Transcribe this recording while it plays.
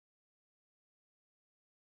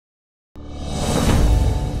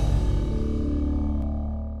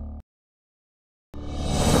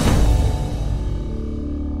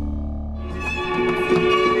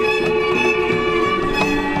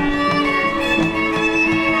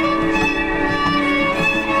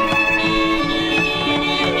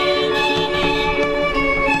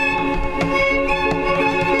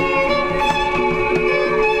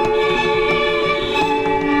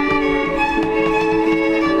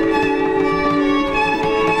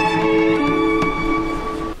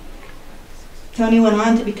Cownie went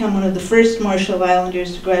on to become one of the first Marshall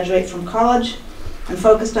Islanders to graduate from college and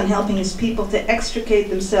focused on helping his people to extricate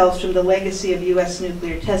themselves from the legacy of U.S.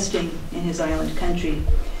 nuclear testing in his island country.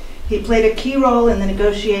 He played a key role in the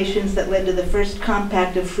negotiations that led to the first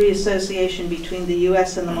compact of free association between the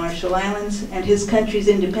U.S. and the Marshall Islands and his country's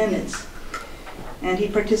independence. And he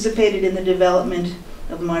participated in the development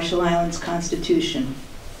of the Marshall Islands Constitution.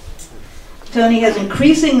 Tony has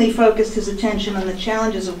increasingly focused his attention on the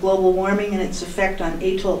challenges of global warming and its effect on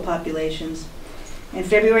atoll populations. In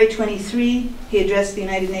February 23, he addressed the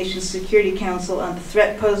United Nations Security Council on the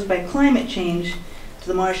threat posed by climate change to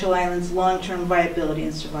the Marshall Islands' long-term viability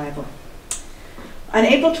and survival. On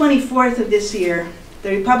April 24th of this year,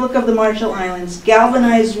 the Republic of the Marshall Islands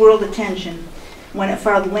galvanized world attention when it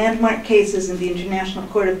filed landmark cases in the International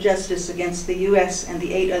Court of Justice against the U.S. and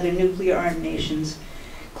the 8 other nuclear-armed nations,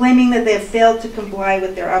 claiming that they have failed to comply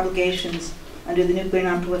with their obligations under the Nuclear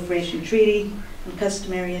Non-Proliferation Treaty and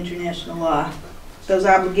customary international law. Those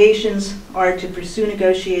obligations are to pursue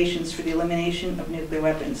negotiations for the elimination of nuclear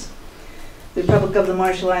weapons. The Republic of the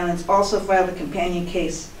Marshall Islands also filed a companion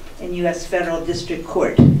case in U.S. Federal District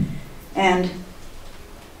Court. And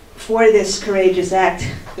for this courageous act,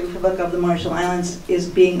 the Republic of the Marshall Islands is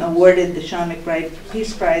being awarded the Sean McBride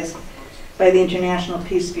Peace Prize by the International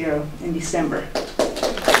Peace Bureau in December. Please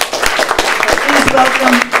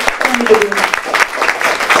welcome Tony DeBrum.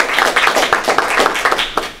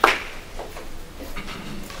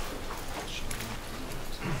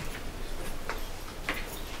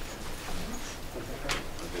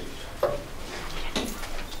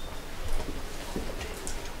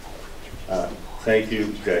 Thank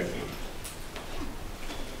you, Jackie.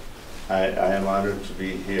 I am honored to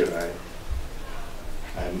be here.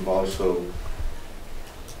 I'm also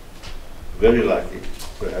very lucky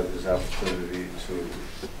to have this opportunity to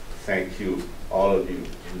thank you, all of you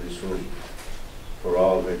in this room, for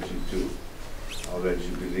all that you do, all that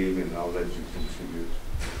you believe in, all that you contribute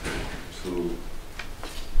to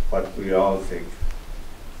what we all think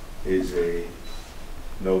is a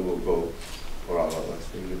noble goal for all of us,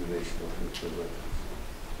 the elimination of nuclear weapons.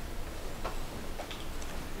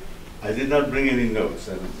 I did not bring any notes,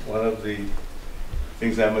 and one of the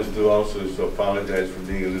things I must do also is to apologize for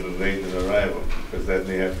being a little late in arrival, because that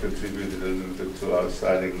may have contributed a little bit to our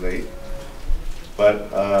starting late.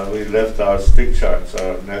 But we left our stick charts,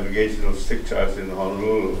 our navigational stick charts in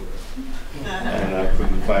Honolulu, and I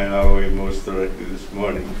couldn't find our way most directly this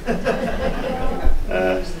morning.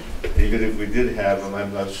 Even if we did have them,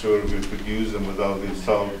 I'm not sure we could use them with all these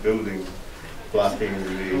tall buildings blocking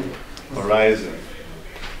the horizon.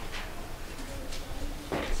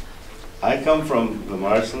 I come from the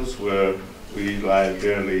Marshalls, where we lie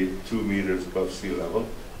barely 2 meters above sea level.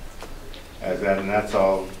 As an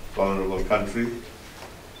atoll vulnerable country,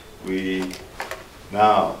 we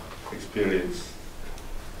now experience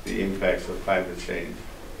the impacts of climate change.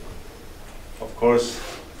 Of course,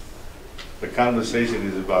 the conversation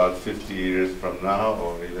is about 50 years from now,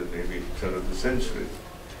 or even maybe turn of the century.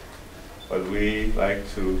 But we like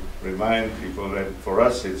to remind people that for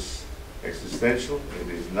us it's existential, it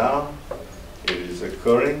is now, it is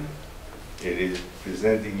occurring, it is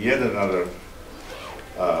presenting yet another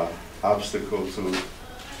obstacle to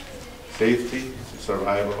safety, to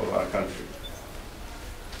survival of our country.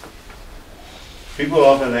 People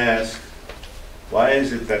often ask, why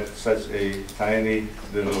is it that such a tiny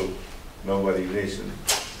little nobody nation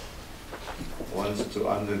wants to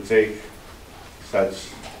undertake such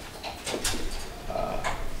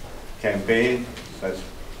campaign, such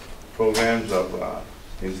programs of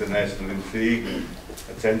international intrigue and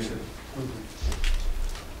attention,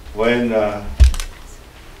 when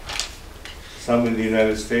some in the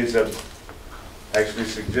United States have actually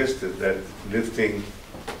suggested that lifting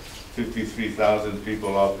 53,000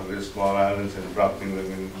 people off of these small islands and dropping them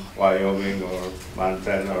in Wyoming or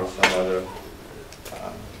Montana or some other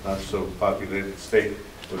not so populated state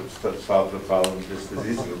would solve the problem just as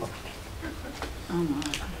easily.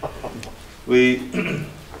 We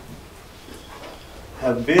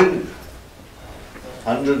have been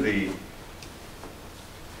under the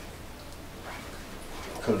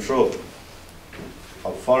control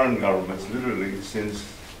of foreign governments literally since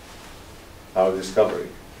our discovery.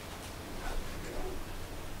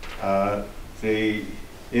 The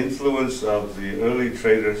influence of the early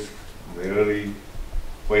traders, the early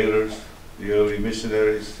whalers, the early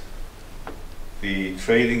missionaries, the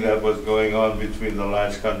trading that was going on between the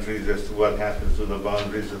large countries as to what happens to the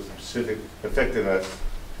boundaries of the Pacific affected us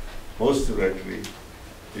most directly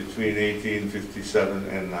between 1857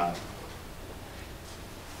 and now.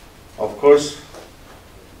 Of course,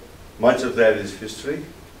 much of that is history,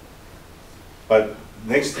 But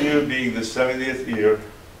next year being the 70th year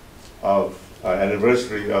of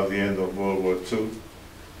anniversary of the end of World War II,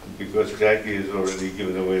 because Jackie has already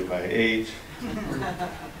given away my age,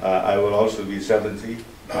 I will also be 70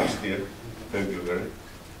 next year, February.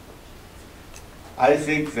 I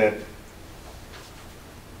think that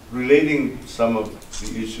relating some of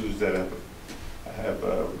the issues that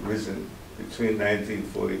have risen between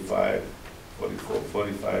 1945, 44,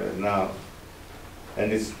 45, and now,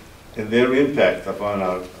 and their impact upon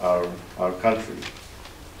our country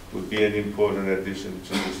would be an important addition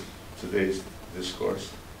to today's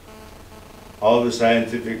discourse. All the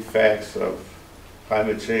scientific facts of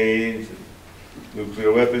climate change, and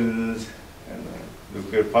nuclear weapons, and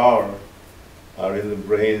nuclear power are in the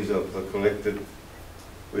brains of the collected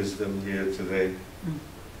wisdom here today.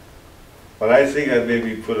 But I think I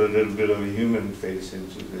maybe put a little bit of a human face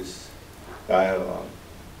into this dialogue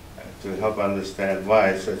to help understand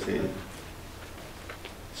why such a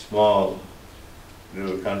small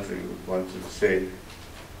little country would want to say and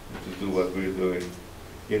to do what we're doing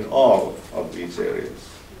in all of these areas,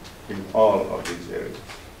 in all of these areas.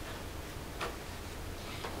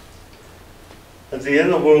 At the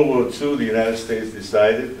end of World War II, the United States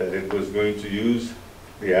decided that it was going to use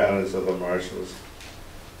the islands of the Marshalls,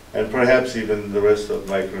 and perhaps even the rest of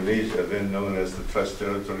Micronesia, then known as the Trust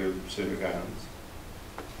Territory of the Pacific Islands,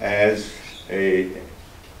 as a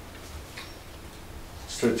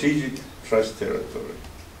strategic trust territory.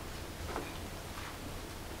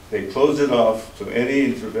 They closed it off to any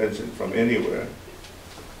intervention from anywhere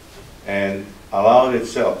and allowed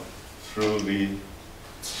itself through the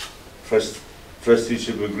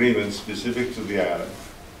trusteeship agreement specific to the island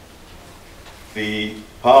the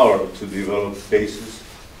power to develop bases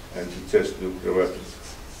and to test nuclear weapons.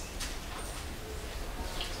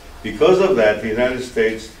 Because of that, the United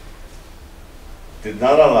States did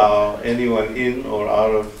not allow anyone in or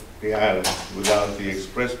out of the island without the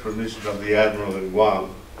express permission of the Admiral in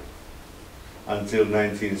Guam until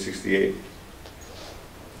 1968.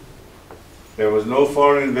 There was no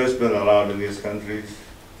foreign investment allowed in these countries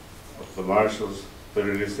of the Marshalls, the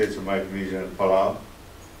United States of Micronesia, and Palau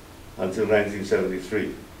until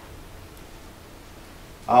 1973.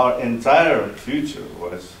 Our entire future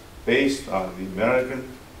was based on the American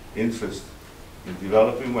interest in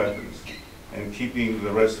developing weapons and keeping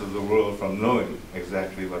the rest of the world from knowing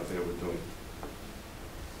exactly what they were doing.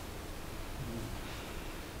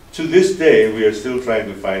 To this day, we are still trying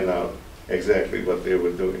to find out exactly what they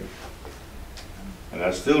were doing, and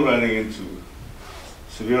are still running into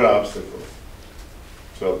severe obstacles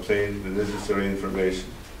to obtain the necessary information,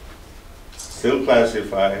 still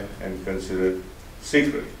classified and considered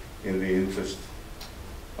secret in the interest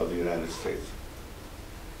of the United States.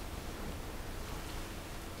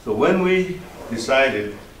 So when we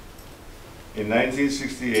decided in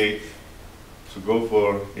 1968 to go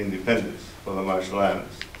for independence for the Marshall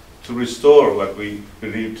Islands, to restore what we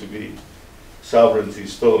believed to be sovereignty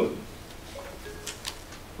stolen,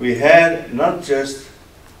 we had not just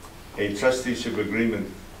a trusteeship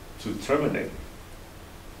agreement to terminate,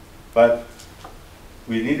 but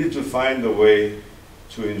we needed to find a way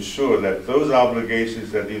to ensure that those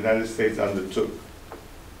obligations that the United States undertook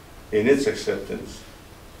in its acceptance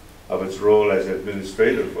of its role as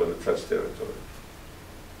administrator for the trust territory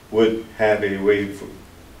would have a way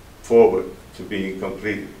forward to being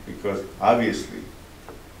completed, because obviously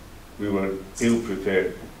we were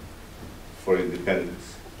ill-prepared for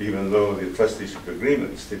independence, even though the trusteeship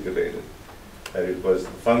agreement stipulated that it was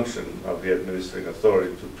the function of the administrative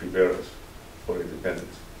authority to prepare us for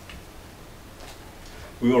independence.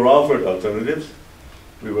 We were offered alternatives.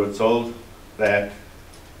 We were told that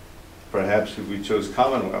perhaps if we chose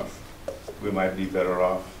Commonwealth, we might be better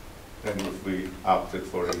off than if we opted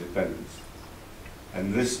for independence.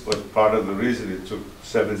 And this was part of the reason it took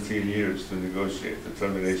 17 years to negotiate the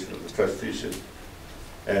termination of the trusteeship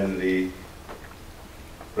and the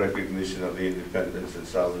recognition of the independence and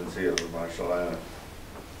sovereignty of the Marshall Islands.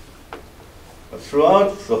 But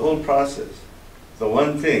throughout the whole process, the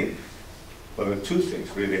one thing, well, the two things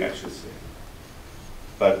really I should say,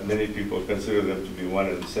 but many people consider them to be one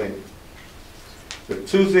and the same. The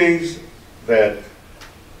two things that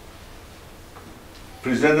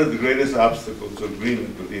presented the greatest obstacle to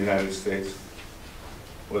agreement with the United States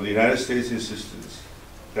were the United States' insistence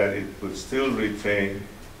that it would still retain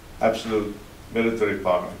absolute military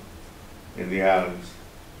power in the islands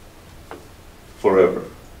forever.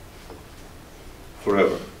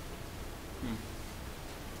 Forever.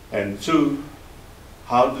 And two,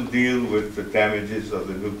 how to deal with the damages of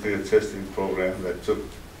the nuclear testing program that took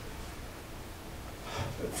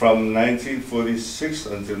from 1946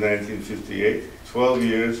 until 1958, 12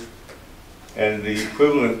 years, and the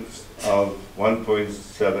equivalent of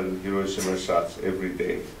 1.7 Hiroshima shots every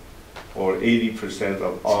day, or 80%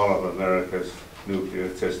 of all of America's nuclear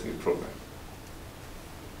testing program.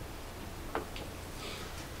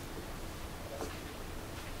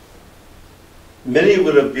 Many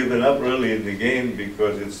would have given up early in the game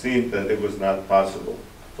because it seemed that it was not possible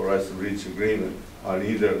for us to reach agreement on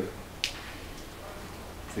either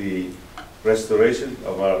the restoration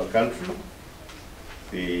of our country,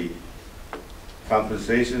 the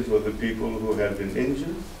compensation for the people who have been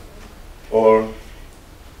injured, or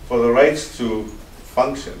for the rights to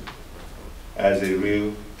function as a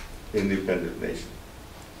real independent nation.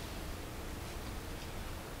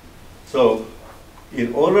 So,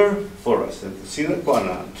 in order for us, and sine qua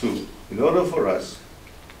non too, in order for us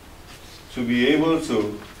to be able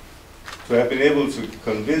to have been able to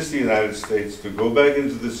convince the United States to go back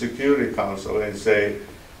into the Security Council and say,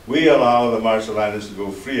 we allow the Marshall Islands to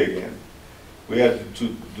go free again, we had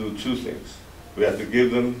to do two things. We had to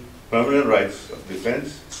give them permanent rights of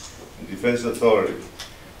defense and defense authority.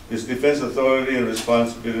 This defense authority and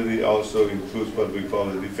responsibility also includes what we call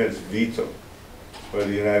the defense veto, where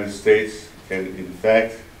the United States can, in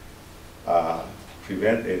fact,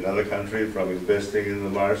 prevent another country from investing in the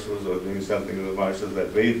Marshalls or doing something in the Marshalls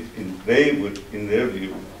that they would, in their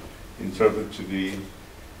view, interpret to be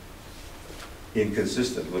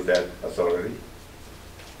inconsistent with that authority.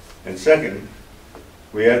 And second,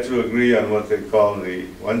 we had to agree on what they call the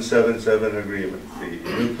 177 agreement, the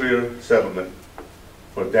nuclear settlement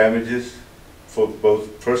for damages for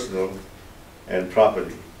both personal and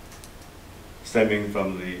property stemming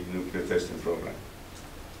from the nuclear testing program.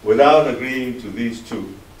 Without agreeing to these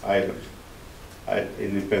two items,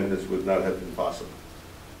 independence would not have been possible.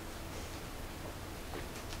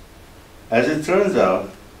 As it turns out,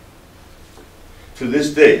 to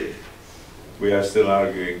this day, we are still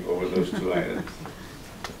arguing over those two items.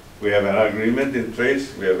 We have an agreement in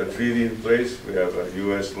place, we have a treaty in place, we have a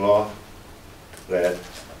US law that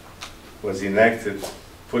was enacted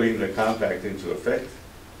putting the compact into effect,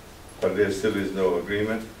 but there still is no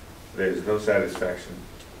agreement, there is no satisfaction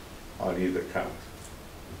on either count.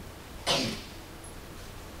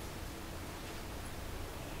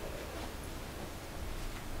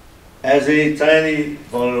 As a tiny,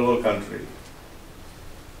 vulnerable country,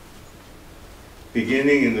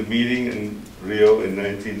 beginning in the meeting in Rio in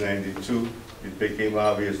 1992, it became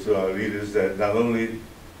obvious to our leaders that not only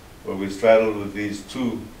were we straddled with these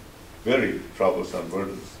two very troublesome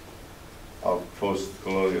burdens of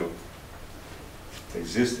post-colonial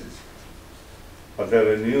existence, but that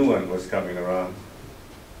a new one was coming around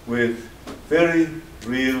with very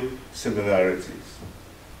real similarities.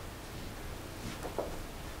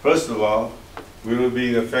 First of all, we were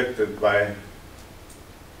being affected by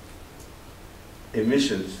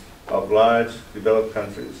emissions of large developed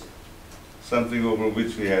countries, something over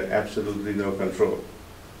which we had absolutely no control.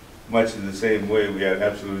 Much in the same way we had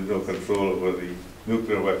absolutely no control over the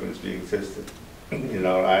nuclear weapons being tested in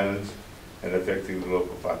our islands and affecting the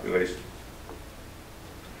local population.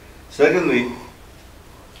 Secondly,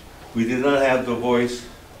 we did not have the voice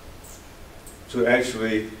to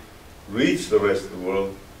actually reach the rest of the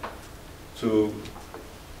world to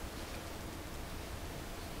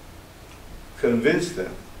convince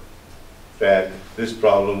them that this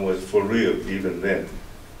problem was for real even then,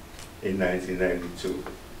 in 1992.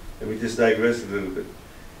 Let me just digress a little bit.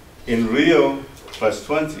 In Rio plus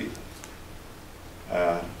 20,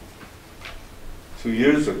 2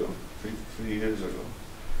 years ago, three years ago,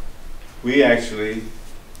 we actually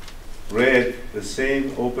read the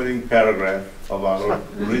same opening paragraph of our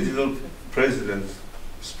original president's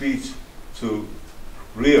speech to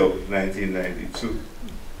Rio 1992,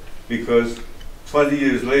 because 20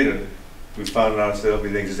 years later, we found ourselves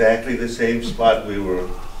in exactly the same spot we were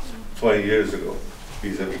 20 years ago,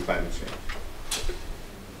 vis-a-vis climate change.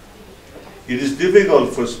 It is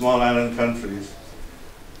difficult for small island countries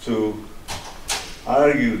to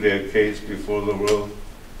argue their case before the world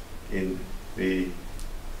in the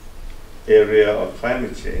area of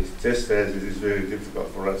climate change, just as it is very difficult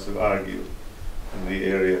for us to argue in the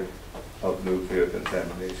area of nuclear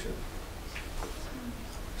contamination.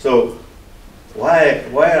 So why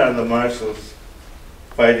are the Marshalls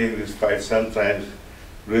fighting this fight, sometimes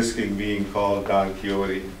risking being called Don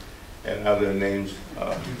Quixote and other names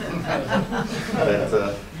that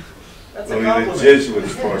only the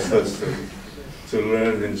Jesuits forced us to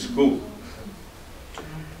learn in school?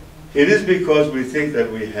 It is because we think that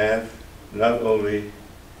we have not only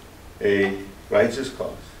a righteous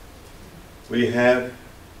cause, we have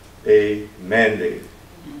a mandate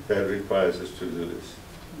that requires us to do this.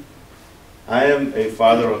 I am a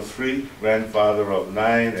father of 3, grandfather of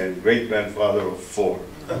 9, and great-grandfather of 4.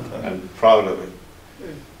 I'm proud of it.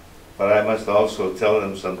 But I must also tell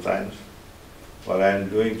them sometimes what I'm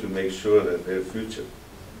doing to make sure that their future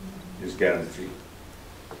is guaranteed.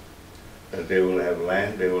 That they will have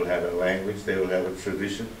land, they will have a language, they will have a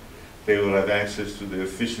tradition, they will have access to their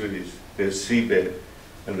fisheries, their seabed,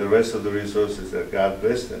 and the rest of the resources that God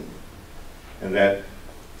blessed them. And that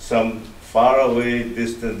some faraway,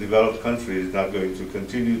 distant, developed country is not going to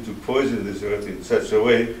continue to poison this earth in such a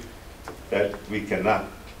way that we cannot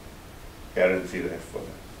guarantee that for them.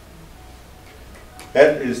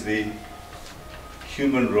 That is the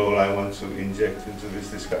human role I want to inject into this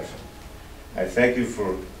discussion. I thank you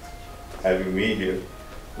for having me here.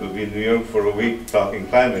 We'll be in New York for a week talking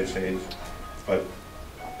climate change, but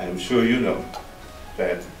I'm sure you know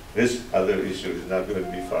that this other issue is not going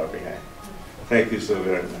to be far behind. Thank you so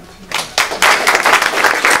very much.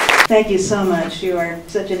 Thank you so much. You are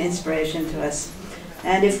such an inspiration to us.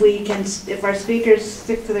 And if our speakers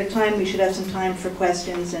stick to their time, we should have some time for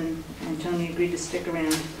questions, and Tony agreed to stick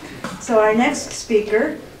around. So our next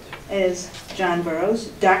speaker is John Burroughs,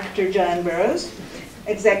 Dr. John Burroughs,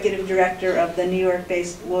 Executive Director of the New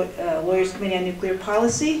York-based Lawyers Committee on Nuclear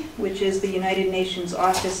Policy, which is the United Nations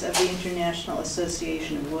Office of the International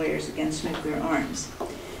Association of Lawyers Against Nuclear Arms.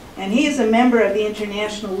 And he is a member of the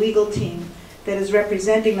international legal team that is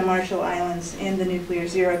representing the Marshall Islands in the nuclear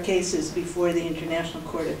zero cases before the International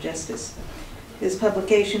Court of Justice. His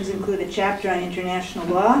publications include a chapter on international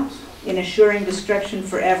law in Assuring Destruction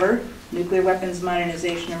Forever, Nuclear Weapons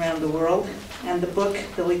Modernization Around the World, and the book,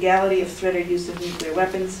 The Legality of Threat or Use of Nuclear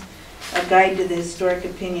Weapons, A Guide to the Historic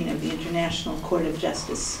Opinion of the International Court of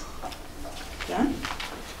Justice. John?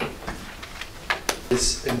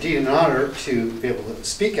 It's indeed an honor to be able to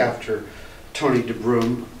speak after Tony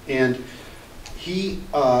DeBrum, and he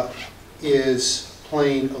is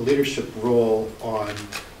playing a leadership role on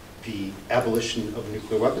the abolition of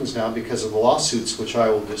nuclear weapons now because of the lawsuits, which I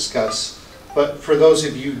will discuss. But for those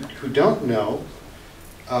of you who don't know,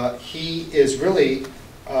 he is really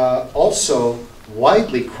also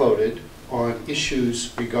widely quoted on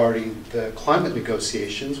issues regarding the climate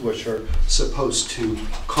negotiations, which are supposed to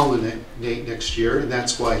culminate next year, and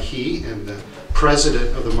that's why he and the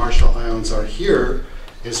president of the Marshall Islands are here,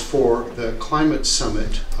 is for the climate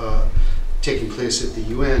summit taking place at the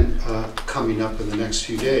UN coming up in the next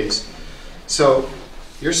few days. So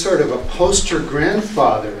you're sort of a poster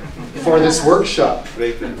grandfather for this workshop.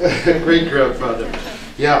 Great-grandfather.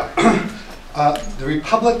 Yeah. The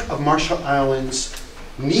Republic of Marshall Islands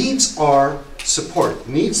needs our support,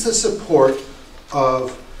 needs the support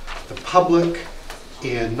of the public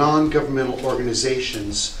and non-governmental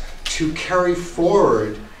organizations to carry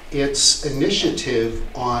forward its initiative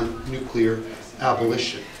on nuclear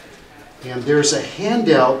abolition. And there's a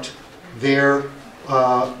handout there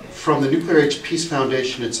from the Nuclear Age Peace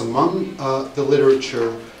Foundation. It's among the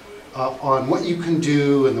literature on what you can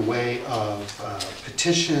do in the way of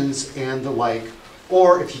petitions and the like.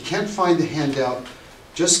 Or if you can't find the handout,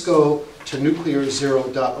 just go to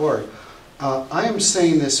nuclearzero.org. I am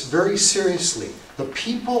saying this very seriously. The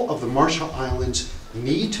people of the Marshall Islands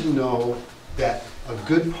need to know that a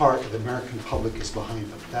good part of the American public is behind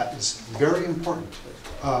them. That is very important.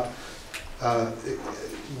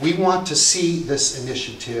 We want to see this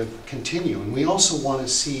initiative continue, and we also want to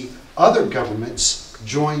see other governments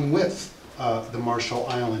join with the Marshall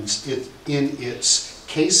Islands in its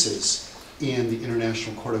cases in the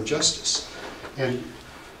International Court of Justice. And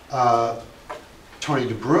Tony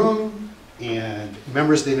DeBrum and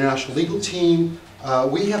members of the International Legal Team,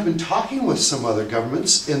 we have been talking with some other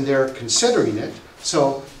governments, and they're considering it,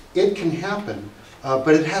 so it can happen,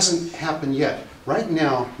 but it hasn't happened yet. Right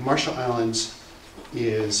now, Marshall Islands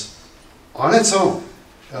is on its own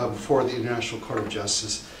before the International Court of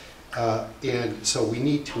Justice, and so we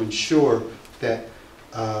need to ensure that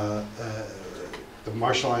the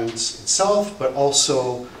Marshall Islands itself, but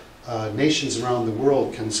also nations around the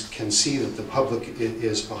world can see that the public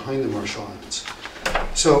is behind the Marshall Islands.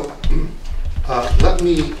 So let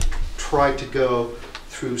me try to go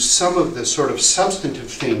through some of the sort of substantive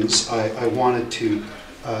things I wanted to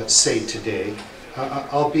say today.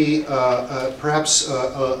 I'll be perhaps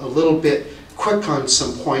a little bit quick on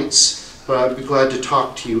some points, but I'd be glad to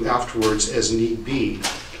talk to you afterwards as need be.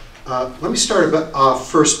 Let me start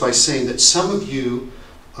off first by saying that some of you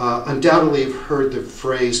undoubtedly have heard the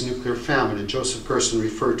phrase nuclear famine, and Joseph Gerson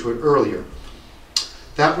referred to it earlier.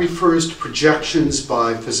 That refers to projections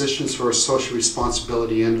by Physicians for Social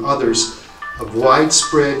Responsibility and others of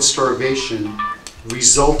widespread starvation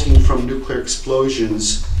resulting from nuclear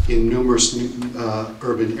explosions in numerous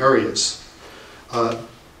urban areas.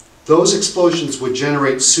 Those explosions would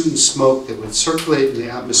generate soot and smoke that would circulate in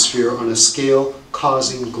the atmosphere on a scale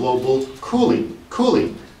causing global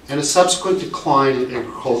cooling, and a subsequent decline in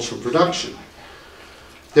agricultural production.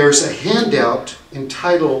 There's a handout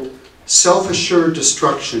entitled Self-Assured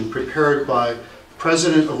Destruction, prepared by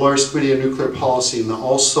President of Lawyers Committee on Nuclear Policy in the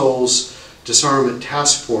All Souls Disarmament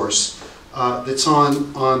Task Force, that's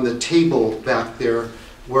on the table back there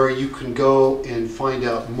where you can go and find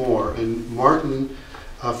out more. And Martin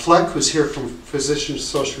Fleck, who's here from Physicians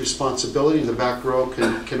Social Responsibility in the back row,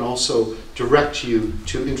 can also direct you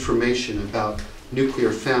to information about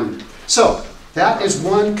nuclear famine. So that is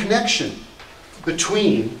one connection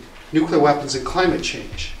between nuclear weapons and climate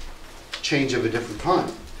change of a different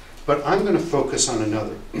kind. But I'm going to focus on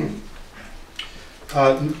another.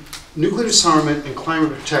 Nuclear disarmament and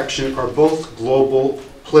climate protection are both global,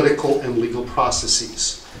 political, and legal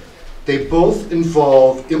processes. They both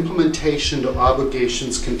involve implementation of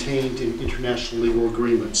obligations contained in international legal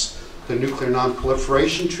agreements, the Nuclear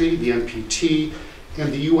Non-Proliferation Treaty, the NPT,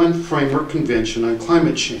 and the UN Framework Convention on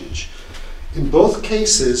Climate Change. In both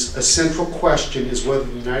cases, a central question is whether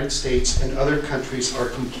the United States and other countries are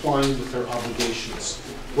complying with their obligations,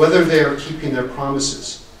 whether they are keeping their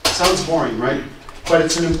promises. Sounds boring, right? But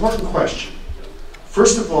it's an important question.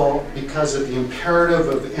 First of all, because of the imperative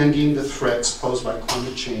of ending the threats posed by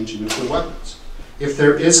climate change and nuclear weapons. If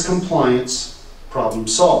there is compliance, problem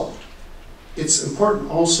solved. It's important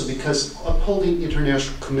also because upholding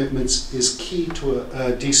international commitments is key to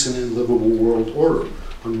a decent and livable world order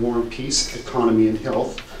on war and peace, economy and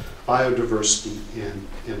health, biodiversity,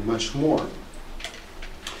 and much more.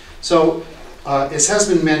 So, as has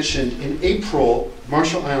been mentioned, in April,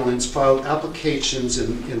 Marshall Islands filed applications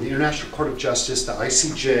in the International Court of Justice, the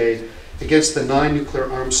ICJ, against the 9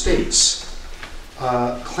 nuclear-armed states,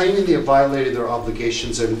 claiming they have violated their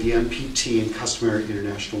obligations under the NPT and customary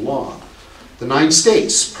international law. The 9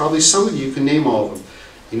 states, probably some of you can name all of them: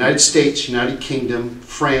 United States, United Kingdom,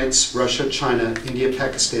 France, Russia, China, India,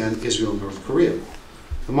 Pakistan, Israel, North Korea.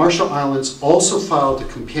 The Marshall Islands also filed a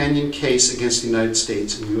companion case against the United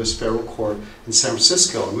States in the U.S. Federal Court in San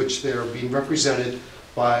Francisco, in which they are being represented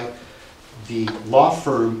by the law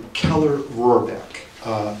firm Keller Rohrbeck.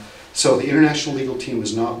 So the international legal team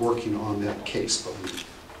is not working on that case, but we,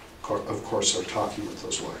 of course, are talking with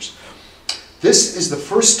those lawyers. This is the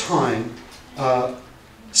first time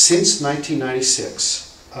since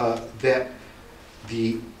 1996 that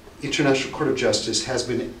the International Court of Justice has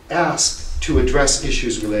been asked to address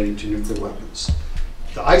issues relating to nuclear weapons.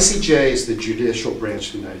 The ICJ is the judicial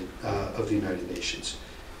branch of the United Nations.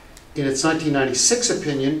 In its 1996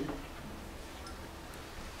 opinion,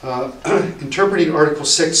 interpreting Article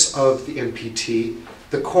 6 of the NPT,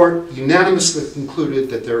 the court unanimously concluded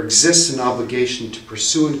that there exists an obligation to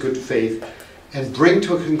pursue in good faith and bring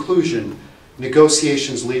to a conclusion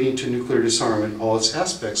negotiations leading to nuclear disarmament in all its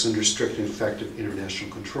aspects under strict and effective international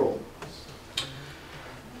control.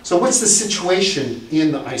 So what's the situation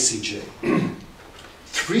in the ICJ?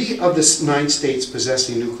 3 of the 9 states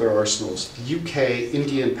possessing nuclear arsenals, the UK,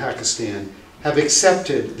 India, and Pakistan, have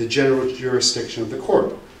accepted the general jurisdiction of the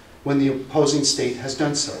court when the opposing state has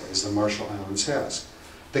done so, as the Marshall Islands has.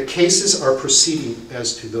 The cases are proceeding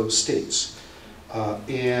as to those states.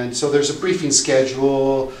 And so there's a briefing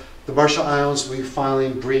schedule. The Marshall Islands will be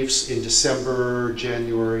filing briefs in December,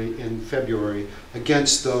 January, and February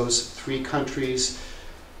against those 3 countries.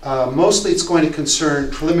 Mostly it's going to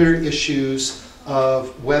concern preliminary issues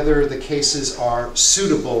of whether the cases are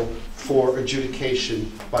suitable for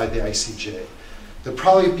adjudication by the ICJ. There'll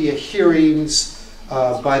probably be hearings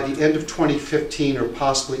by the end of 2015 or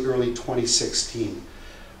possibly early 2016.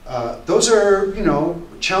 Those are,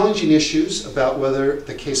 challenging issues about whether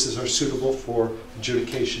the cases are suitable for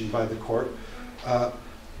adjudication by the court,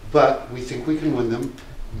 but we think we can win them.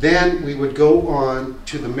 Then we would go on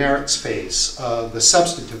to the merits phase, the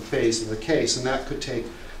substantive phase of the case, and that could take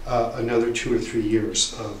another 2 or 3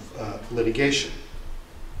 years of litigation.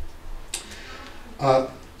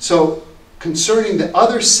 So concerning the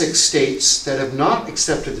other 6 states that have not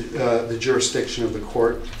accepted the jurisdiction of the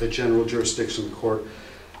court, the general jurisdiction of the court,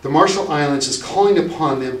 the Marshall Islands is calling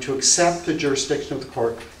upon them to accept the jurisdiction of the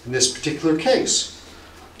court in this particular case,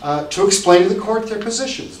 to explain to the court their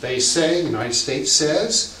positions. They say, the United States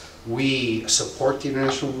says, we support the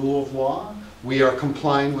international rule of law, we are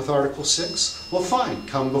complying with Article 6. Well, fine,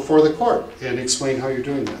 come before the court and explain how you're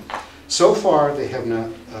doing that. So far, they have not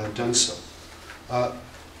done so.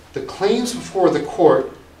 The claims before the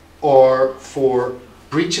court are for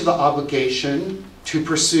breach of the obligation to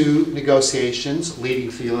pursue negotiations leading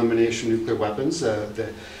to the elimination of nuclear weapons.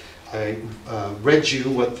 I read you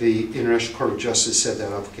what the International Court of Justice said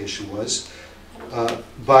that obligation was.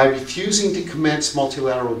 By refusing to commence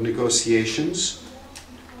multilateral negotiations,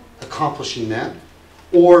 accomplishing that,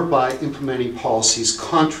 or by implementing policies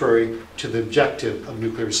contrary to the objective of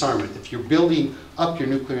nuclear disarmament. If you're building up your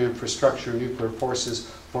nuclear infrastructure, nuclear forces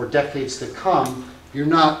for decades to come, you're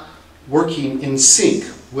not working in sync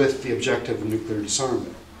with the objective of nuclear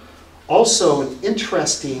disarmament. Also, an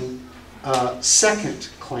interesting second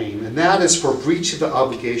claim, and that is for breach of the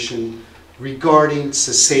obligation regarding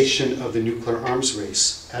cessation of the nuclear arms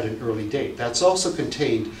race at an early date. That's also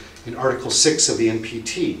contained in Article 6 of the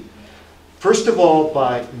NPT. First of all,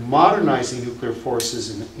 by modernizing nuclear forces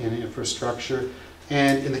and infrastructure,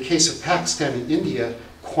 and in the case of Pakistan and India,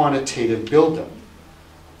 quantitative buildup.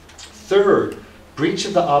 Third, breach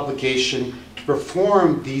of the obligation to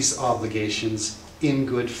perform these obligations in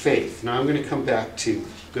good faith. Now I'm going to come back to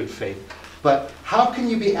good faith. But how can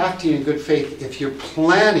you be acting in good faith if you're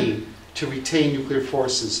planning to retain nuclear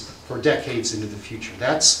forces for decades into the future?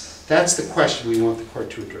 That's the question we want the court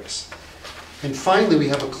to address. And finally, we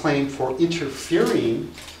have a claim for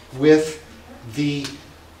interfering with the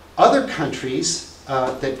other countries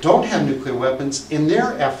that don't have nuclear weapons in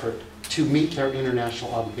their effort to meet their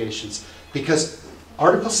international obligations. Because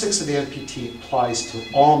Article 6 of the NPT applies to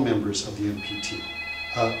all members of the NPT,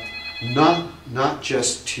 not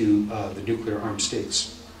just to the nuclear armed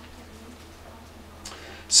states.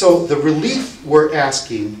 So the relief we're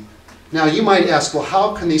asking, now you might ask, well,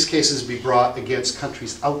 how can these cases be brought against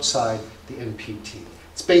countries outside the NPT?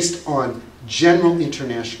 It's based on general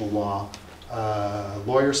international law.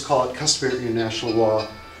 Lawyers call it customary international law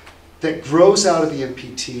that grows out of the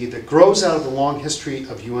NPT, that grows out of the long history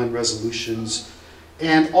of UN resolutions,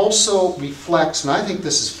 and also reflects, and I think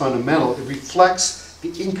this is fundamental, it reflects the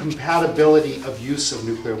incompatibility of use of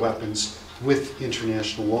nuclear weapons with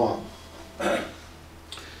international law.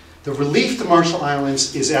 The relief the Marshall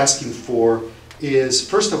Islands is asking for is,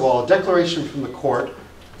 first of all, a declaration from the court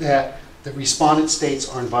that the respondent states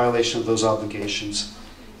are in violation of those obligations.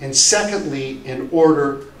 And secondly, in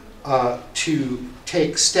order to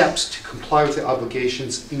take steps to comply with the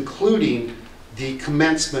obligations, including the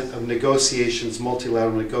commencement of negotiations,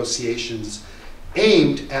 multilateral negotiations,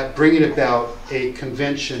 aimed at bringing about a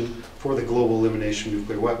convention for the global elimination of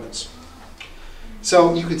nuclear weapons.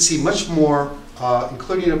 So you can see much more,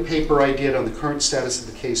 including a paper I did on the current status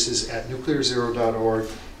of the cases at nuclearzero.org,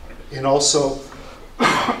 and also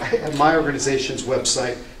at my organization's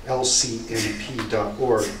website,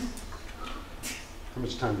 lcnp.org. How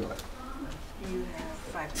much time do I have? You have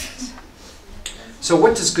 5 minutes. So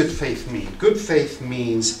what does good faith mean? Good faith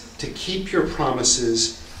means to keep your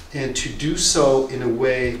promises and to do so in a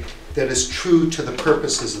way that is true to the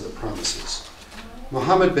purposes of the promises.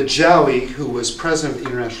 Mohammed Bajawi, who was president of the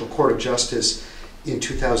International Court of Justice in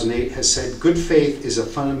 2008, has said, good faith is a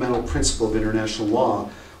fundamental principle of international law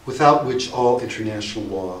without which all international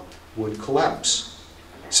law would collapse.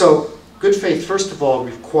 So good faith, first of all,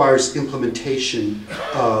 requires implementation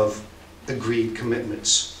of agreed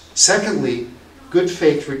commitments. Secondly, good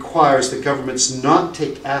faith requires that governments not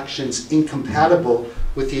take actions incompatible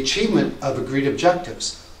with the achievement of agreed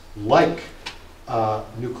objectives, like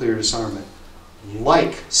nuclear disarmament,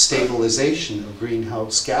 like stabilization of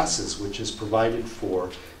greenhouse gases, which is provided for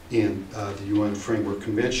in the UN Framework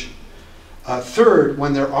Convention. Third,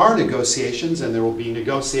 when there are negotiations, and there will be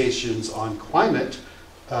negotiations on climate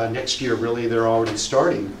next year, really, they're already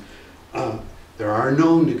starting, there are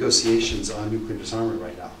no negotiations on nuclear disarmament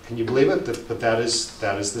right now. Can you believe it? But that is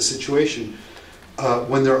the situation.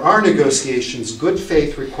 When there are negotiations, good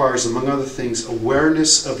faith requires, among other things,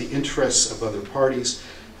 awareness of the interests of other parties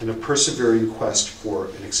and a persevering quest for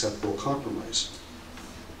an acceptable compromise.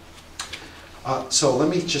 So let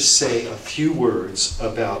me just say a few words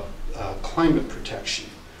about climate protection.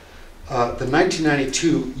 The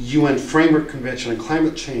 1992 UN Framework Convention on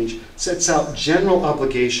Climate Change sets out general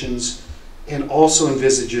obligations and also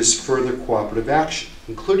envisages further cooperative action,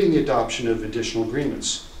 including the adoption of additional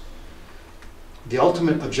agreements. The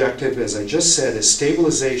ultimate objective, as I just said, is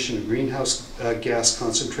stabilization of greenhouse gas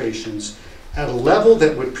concentrations at a level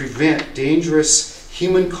that would prevent dangerous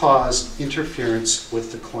human-caused interference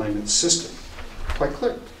with the climate system. Quite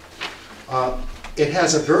clear. It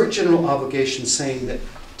has a very general obligation saying that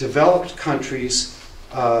developed countries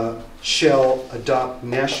shall adopt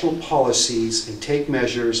national policies and take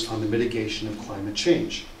measures on the mitigation of climate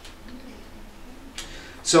change.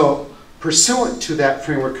 So, pursuant to that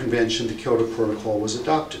framework convention, the Kyoto Protocol was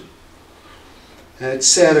adopted. And it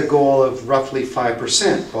set a goal of roughly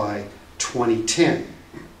 5% by 2010.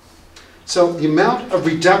 So the amount of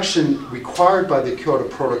reduction required by the Kyoto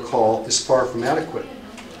Protocol is far from adequate.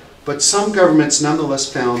 But some governments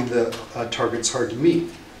nonetheless found the targets hard to meet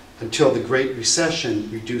until the Great Recession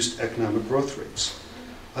reduced economic growth rates.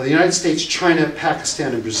 The United States, China,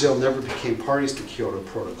 Pakistan, and Brazil never became parties to the Kyoto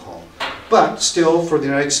Protocol. But still, for the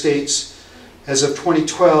United States, as of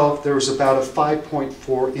 2012, there was about a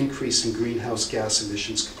 5.4 increase in greenhouse gas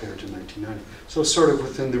emissions compared to 1990. So sort of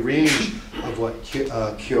within the range of what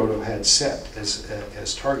Kyoto had set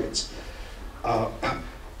as targets.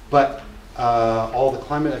 But all the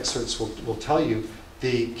climate experts will tell you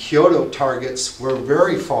the Kyoto targets were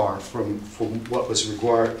very far from what was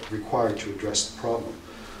required to address the problem.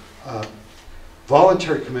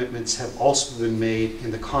 Voluntary commitments have also been made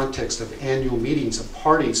in the context of annual meetings of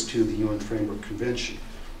parties to the UN Framework Convention.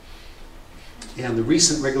 And the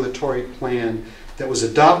recent regulatory plan that was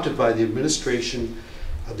adopted by the administration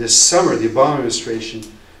this summer, the Obama administration,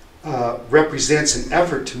 represents an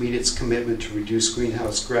effort to meet its commitment to reduce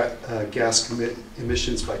greenhouse gas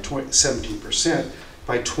emissions by 17%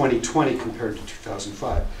 by 2020 compared to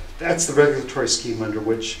 2005. That's the regulatory scheme under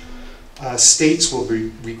which states will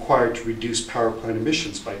be required to reduce power plant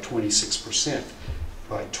emissions by 26%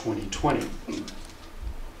 by 2020.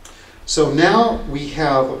 So now we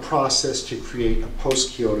have a process to create a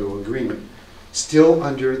post-Kyoto agreement, still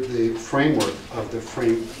under the framework of the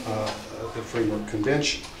Framework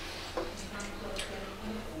Convention.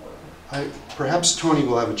 Perhaps Tony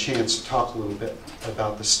will have a chance to talk a little bit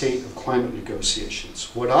about the state of climate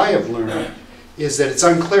negotiations. What I have learned is that it's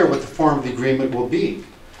unclear what the form of the agreement will be.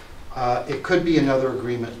 It could be another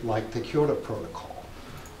agreement like the Kyoto Protocol.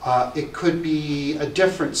 It could be a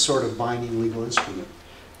different sort of binding legal instrument.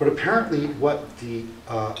 But apparently what the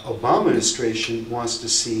Obama administration wants to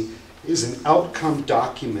see is an outcome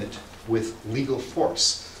document with legal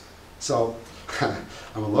force. So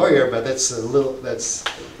I'm a lawyer, but that's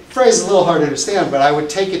phrase is a little hard to understand, but I would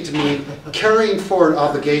take it to mean carrying forward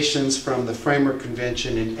obligations from the Framework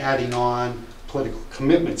Convention and adding on political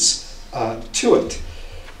commitments to it.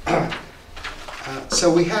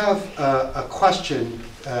 So we have a question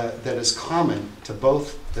that is common to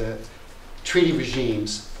both the treaty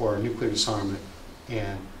regimes for nuclear disarmament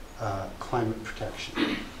and climate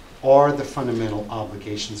protection. Are the fundamental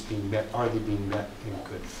obligations being met? Are they being met in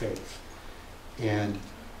good faith? And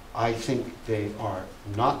I think they are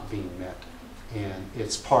not being met. And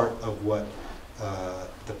it's part of what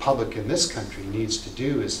the public in this country needs to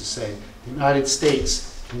do, is to say the United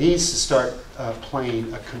States needs to start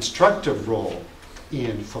playing a constructive role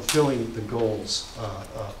in fulfilling the goals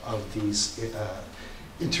of these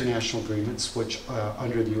international agreements, which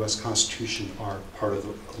under the U.S. Constitution are part of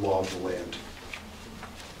the law of the land.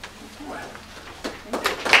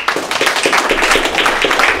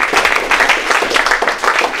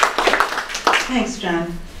 Thanks,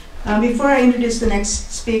 John. Before I introduce the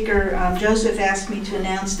next speaker, Joseph asked me to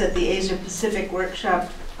announce that the Asia Pacific workshop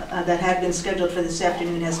that had been scheduled for this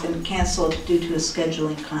afternoon has been canceled due to a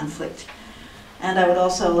scheduling conflict. And I would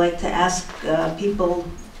also like to ask people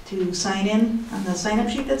to sign in on the sign-up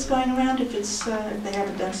sheet that's going around if they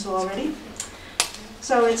haven't done so already.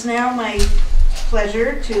 So it's now my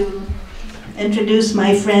pleasure to introduce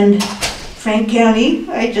my friend Frank Cownie.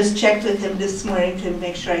 I just checked with him this morning to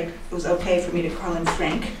make sure it was okay for me to call him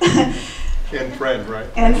Frank. And friend, right?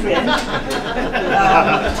 And friend.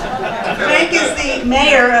 Frank is the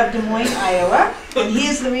mayor of Des Moines, Iowa, and he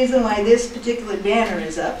is the reason why this particular banner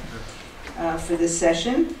is up for this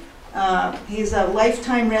session. He's a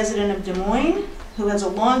lifetime resident of Des Moines who has a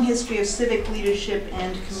long history of civic leadership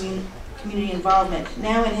and community involvement.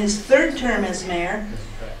 Now in his third term as mayor,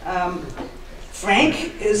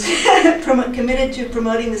 Frank is committed to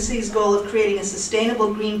promoting the city's goal of creating a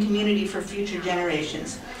sustainable green community for future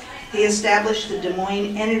generations. He established the Des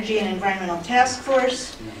Moines Energy and Environmental Task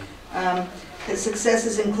Force. His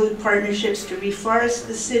successes include partnerships to reforest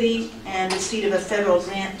the city and receipt of a federal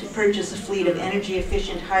grant to purchase a fleet of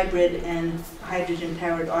energy-efficient hybrid and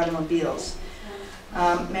hydrogen-powered automobiles.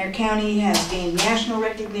 Mayor Cownie has gained national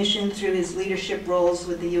recognition through his leadership roles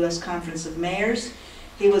with the U.S. Conference of Mayors.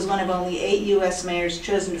 He was one of only 8 U.S. mayors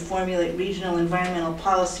chosen to formulate regional environmental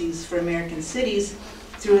policies for American cities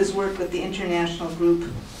through his work with the international group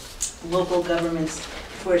Local Governments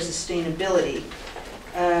for Sustainability.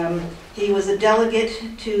 He was a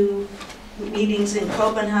delegate to meetings in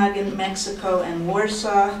Copenhagen, Mexico, and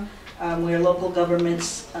Warsaw, where local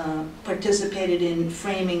governments participated in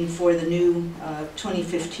framing for the new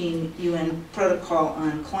 2015 UN Protocol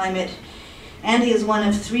on Climate. And he is one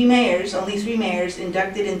of 3 mayors, only 3 mayors,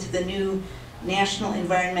 inducted into the new National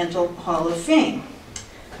Environmental Hall of Fame.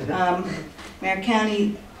 Mayor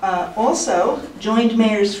Cownie also joined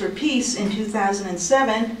Mayors for Peace in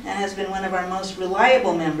 2007 and has been one of our most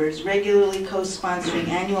reliable members, regularly co-sponsoring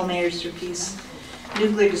annual Mayors for Peace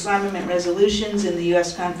nuclear disarmament resolutions in the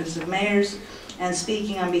U.S. Conference of Mayors and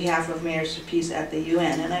speaking on behalf of Mayors for Peace at the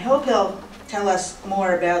UN. And I hope he'll tell us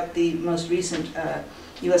more about the most recent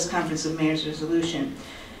U.S. Conference of Mayors resolution.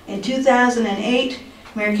 In 2008,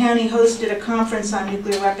 Mayor Cownie hosted a conference on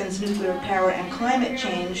nuclear weapons, nuclear power, and climate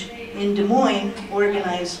change in Des Moines,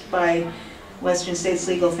 organized by Western States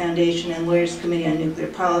Legal Foundation and Lawyers Committee on Nuclear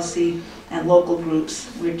Policy and local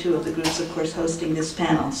groups. We're two of the groups, of course, hosting this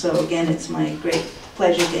panel. So again, it's my great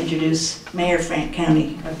pleasure to introduce Mayor Frank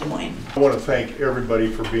Cownie of Des Moines. I want to thank everybody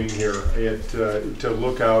for being here. To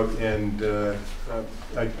look out, and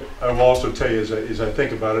I will also tell you, as I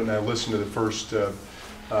think about it, and I listened to the first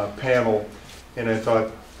panel, and I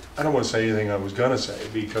thought, I don't want to say anything I was going to say,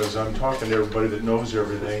 because I'm talking to everybody that knows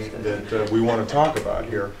everything that we want to talk about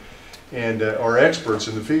here, and are experts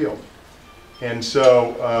in the field. And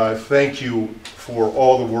so thank you for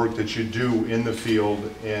all the work that you do in the field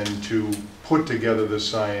and to put together the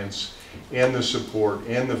science and the support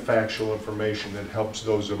and the factual information that helps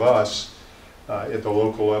those of us at the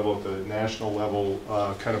local level, at the national level,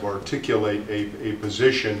 kind of articulate a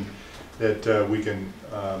position that we can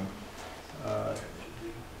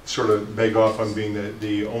sort of beg off on being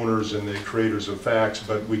the owners and the creators of facts,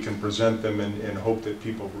 but we can present them and hope that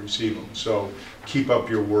people receive them. So keep up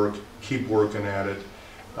your work, keep working at it.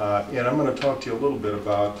 And I'm going to talk to you a little bit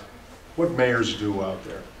about what mayors do out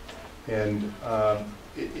there. And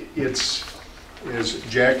it's, as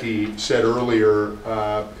Jackie said earlier,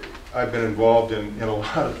 I've been involved in a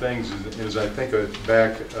lot of things as I think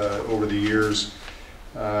back over the years.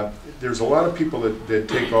 There's a lot of people that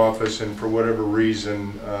take office, and for whatever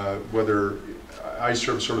reason, whether I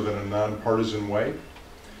serve sort of in a nonpartisan way.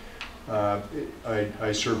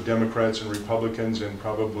 I serve Democrats and Republicans and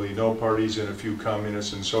probably no parties and a few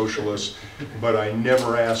communists and socialists, but I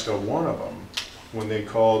never asked a one of them when they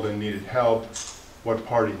called and needed help what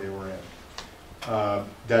party they were in.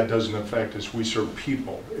 That doesn't affect us. We serve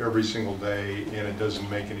people every single day, and it doesn't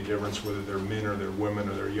make any difference whether they're men or they're women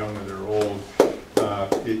or they're young or they're old.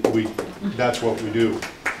 That's what we do.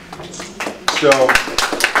 So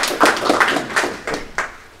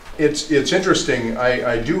it's interesting.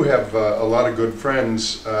 I do have a lot of good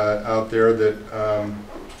friends out there that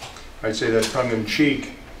I say that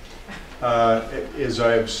tongue-in-cheek as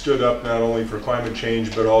I have stood up not only for climate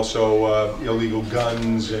change but also illegal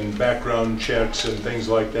guns and background checks and things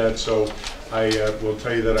like that. So I will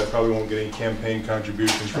tell you that I probably won't get any campaign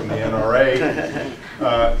contributions from the NRA,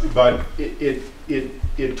 but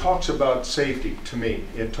it talks about safety to me.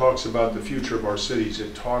 It talks about the future of our cities.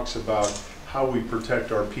 It talks about how we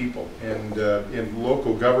protect our people. And in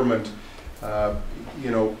local government,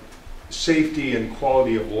 you know, safety and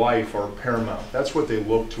quality of life are paramount. That's what they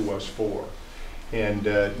look to us for. And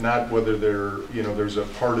not whether there's a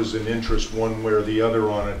partisan interest one way or the other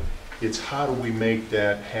on it. It's how do we make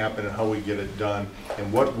that happen and how we get it done,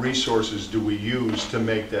 and what resources do we use to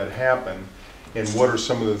make that happen, and what are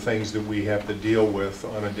some of the things that we have to deal with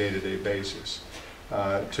on a day-to-day basis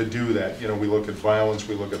to do that. You know, we look at violence,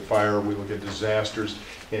 we look at fire, we look at disasters.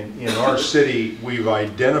 And in our city, we've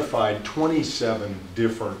identified 27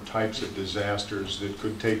 different types of disasters that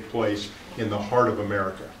could take place in the heart of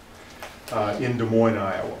America, in Des Moines,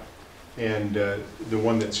 Iowa. And the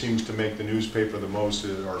one that seems to make the newspaper the most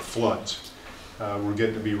are floods. We're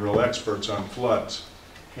getting to be real experts on floods.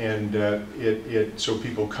 And so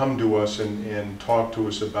people come to us and talk to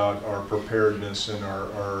us about our preparedness and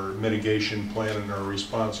our mitigation plan and our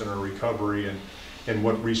response and our recovery, and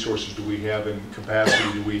what resources do we have and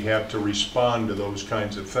capacity do we have to respond to those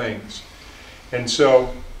kinds of things. And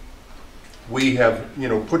so we have, you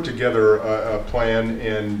know, put together a plan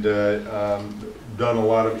and done a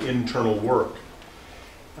lot of internal work.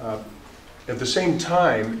 At the same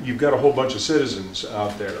time, you've got a whole bunch of citizens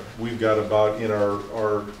out there. We've got about, in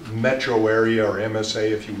our metro area, or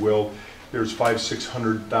MSA if you will, there's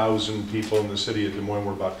 500,000–600,000 people in the city of Des Moines.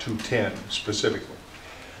 We're about 210 specifically.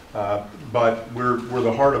 But we're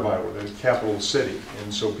the heart of Iowa, the capital city,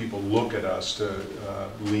 and so people look at us to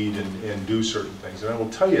lead and do certain things. And I will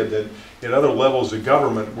tell you that at other levels of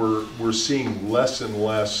government, we're seeing less and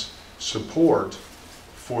less support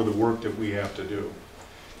for the work that we have to do.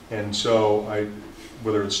 And so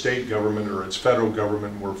whether it's state government or it's federal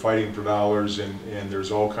government, we're fighting for dollars, and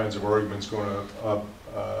there's all kinds of arguments going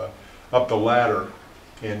up the ladder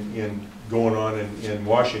and going on in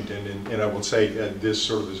Washington. And I will say this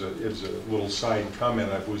sort of as a little side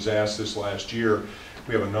comment. I was asked this last year.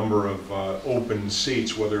 we have a number of open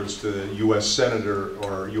seats, whether it's the U.S. Senator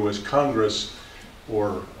or U.S. Congress,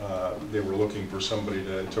 or they were looking for somebody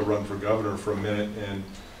to run for governor for a minute. And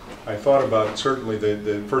I thought about certainly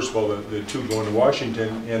first of all, the two going to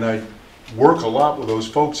Washington, and I work a lot with those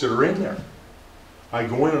folks that are in there. I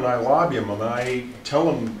go in and I lobby them, and I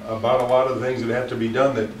tell them about a lot of the things that have to be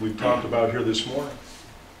done that we've talked about here this morning.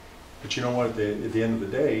 But you know what, at the end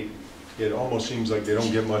of the day, it almost seems like they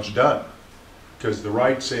don't get much done. Because the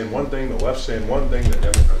right's saying one thing, the left's saying one thing, the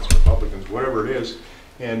Democrats, Republicans, whatever it is,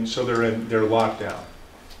 and so they're locked down.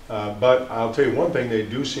 But I'll tell you one thing they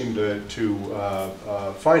do seem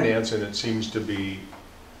to finance, and it seems to be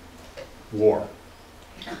war.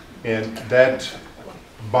 And that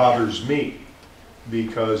bothers me,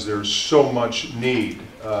 because there's so much need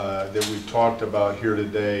that we've talked about here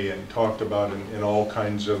today and talked about in all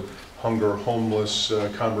kinds of hunger, homeless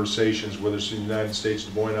conversations, whether it's in the United States,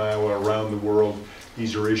 DesMoines, Iowa, around the world.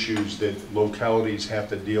 These are issues that localities have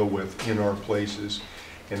to deal with in our places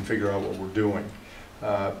and figure out what we're doing.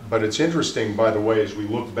 But it's interesting, by the way, as we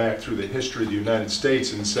look back through the history of the United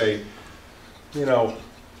States and say, you know,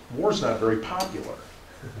 war's not very popular.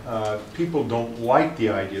 People don't like the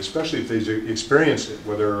idea, especially if they've experienced it,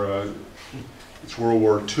 whether it's World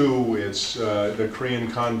War II, it's the Korean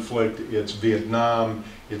conflict, it's Vietnam,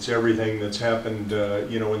 it's everything that's happened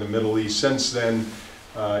you know, in the Middle East since then,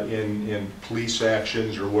 in police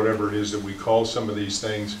actions or whatever it is that we call some of these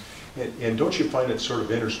things. And don't you find it sort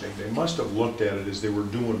of interesting? They must have looked at it as they were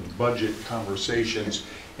doing budget conversations,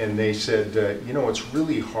 and they said, you know, it's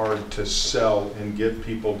really hard to sell and get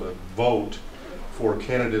people to vote for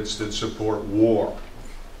candidates that support war.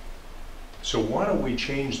 So why don't we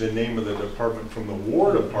change the name of the department from the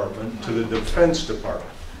War Department to the Defense Department?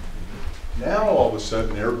 Now all of a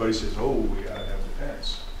sudden everybody says, oh, we gotta have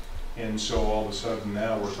defense. And so all of a sudden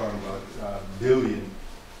now we're talking about billions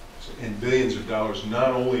and billions of dollars, not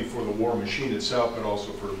only for the war machine itself, but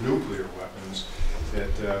also for nuclear weapons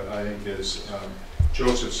that I think, as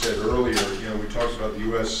Joseph said earlier, you know, we talked about the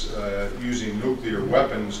U.S. Using nuclear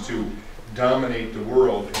weapons to dominate the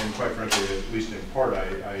world, and quite frankly, at least in part,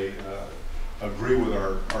 I agree with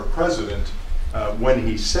our president when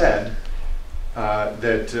he said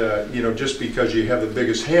that you know, just because you have the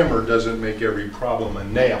biggest hammer doesn't make every problem a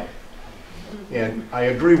nail. And I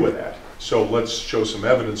agree with that. So let's show some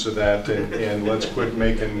evidence of that, and let's quit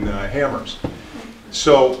making hammers.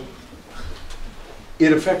 So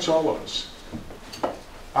it affects all of us.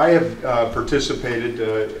 I have participated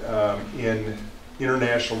in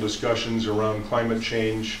international discussions around climate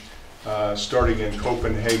change, starting in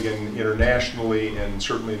Copenhagen internationally, and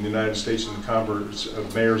certainly in the United States in the Conference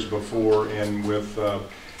of Mayors before, and with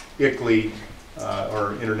ICLEI,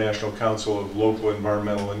 our International Council of Local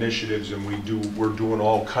Environmental Initiatives, and we're doing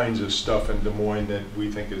all kinds of stuff in Des Moines that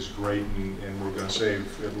we think is great, and we're going to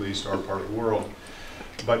save at least our part of the world.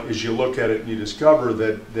 But as you look at it, you discover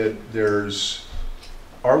that there's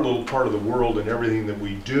our little part of the world, and everything that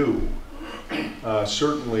we do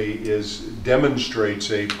certainly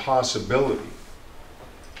demonstrates a possibility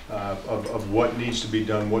of what needs to be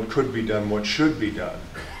done, what could be done, what should be done.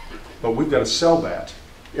 But we've got to sell that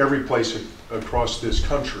every place across this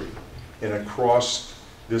country, and across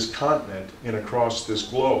this continent, and across this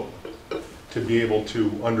globe, to be able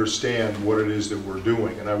to understand what it is that we're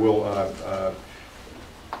doing. And I will,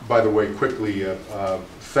 by the way, quickly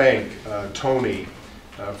thank Tony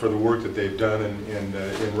for the work that they've done, and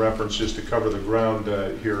in reference, just to cover the ground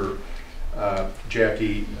here,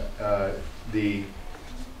 Jackie, the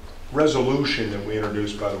resolution that we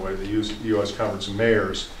introduced, by the way, the U.S. Conference of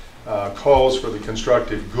Mayors, calls for the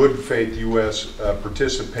constructive good faith U.S.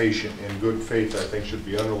 participation. And good faith, I think, should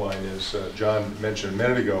be underlined, as John mentioned a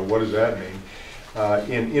minute ago. What does that mean?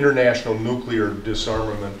 In international nuclear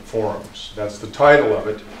disarmament forums. That's the title of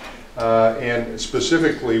it. And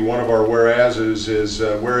specifically, one of our whereases is,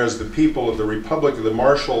 whereas the people of the Republic of the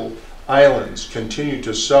Marshall Islands continue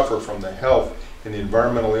to suffer from the health and the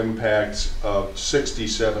environmental impacts of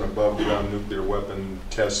 67 above-ground nuclear weapon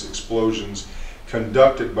test explosions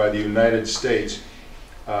conducted by the United States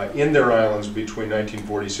in their islands between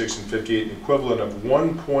 1946 and 58, an equivalent of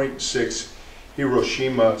 1.6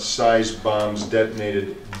 Hiroshima-sized bombs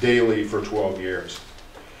detonated daily for 12 years.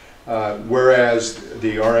 Whereas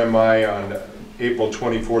the RMI on April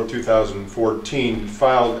 24, 2014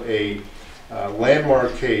 filed a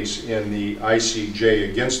landmark case in the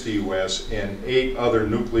ICJ against the U.S. and 8 other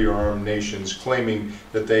nuclear-armed nations, claiming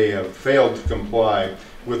that they have failed to comply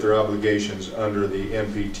with their obligations under the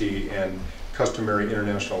NPT and customary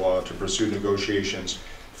international law to pursue negotiations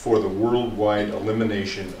for the worldwide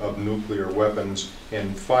elimination of nuclear weapons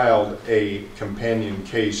and filed a companion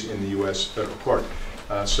case in the U.S. federal court.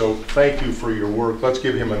 So thank you for your work. Let's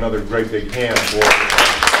give him another great big hand for it.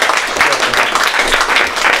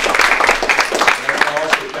 And I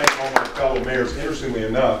also thank all my fellow mayors. Interestingly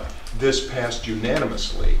enough, this passed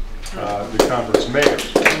unanimously, the conference of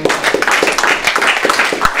mayors.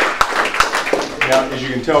 Now, as you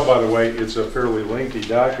can tell, by the way, it's a fairly lengthy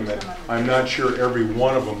document. I'm not sure every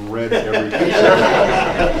one of them read everything.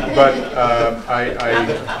 But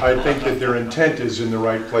I think that their intent is in the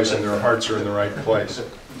right place and their hearts are in the right place.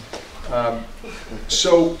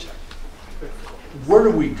 So where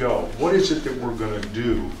do we go? What is it that we're going to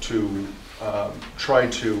do to try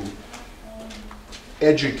to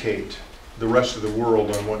educate the rest of the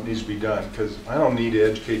world on what needs to be done? Because I don't need to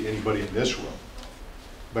educate anybody in this room.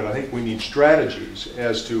 But I think we need strategies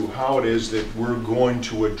as to how it is that we're going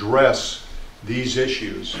to address these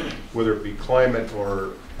issues, whether it be climate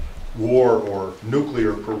or war or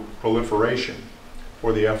nuclear proliferation,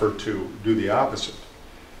 or the effort to do the opposite.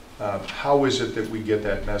 How is it that we get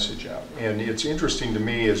that message out? And it's interesting to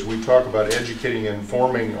me as we talk about educating and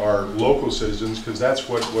informing our local citizens, because that's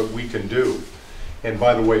what we can do. And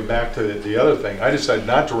by the way, back to the other thing, I decided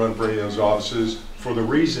not to run for any of those offices for the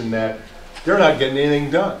reason that they're not getting anything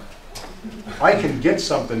done. I can get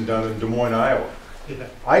something done in Des Moines, Iowa.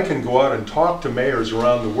 I can go out and talk to mayors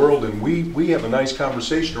around the world, and we have a nice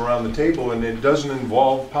conversation around the table, and it doesn't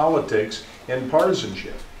involve politics and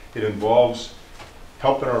partisanship. It involves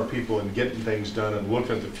helping our people and getting things done and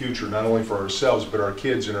looking at the future, not only for ourselves, but our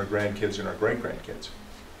kids and our grandkids and our great-grandkids.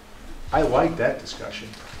 I like that discussion.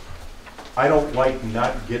 I don't like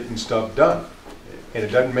not getting stuff done. And it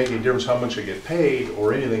doesn't make any difference how much I get paid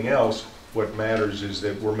or anything else. What matters is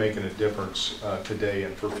that we're making a difference today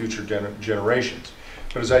and for future generations.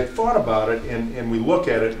 But as I thought about it, and we look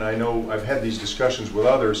at it, and I know I've had these discussions with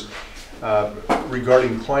others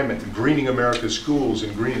regarding climate and greening America's schools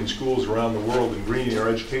and greening schools around the world and greening our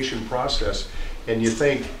education process, and you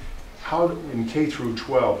think, how in K through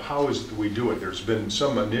 12, how is it that we do it? There's been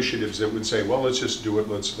some initiatives that would say, well, let's just do it,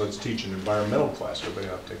 let's teach an environmental class. Everybody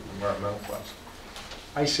ought to take an environmental class.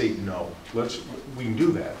 I say no, we can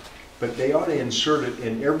do that. But they ought to insert it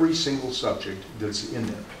in every single subject that's in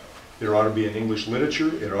there. There ought to be in English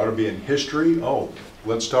literature, it ought to be in history. Oh,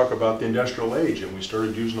 let's talk about the industrial age, and we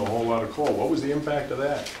started using a whole lot of coal. What was the impact of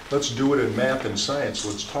that? Let's do it in math and science.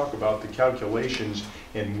 Let's talk about the calculations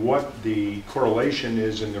and what the correlation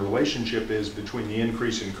is and the relationship is between the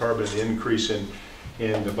increase in carbon and the increase in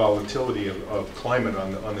the volatility of climate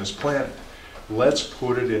on this planet. Let's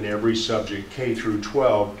put it in every subject, K through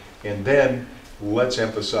 12, and then let's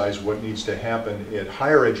emphasize what needs to happen at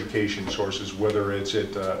higher education sources, whether it's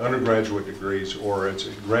at undergraduate degrees or it's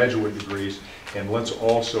at graduate degrees, and let's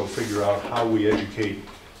also figure out how we educate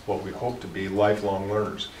what we hope to be lifelong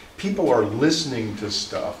learners. People are listening to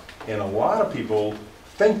stuff, and a lot of people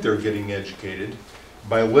think they're getting educated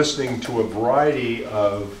by listening to a variety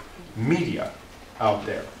of media out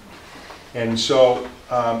there. And so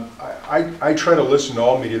I try to listen to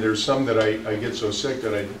all media. There's some that I get so sick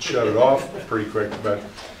that I shut it off pretty quick, but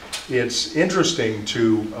it's interesting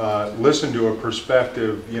to listen to a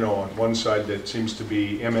perspective, on one side that seems to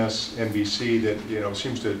be MSNBC that,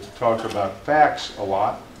 seems to talk about facts a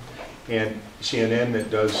lot, and CNN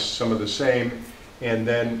that does some of the same, and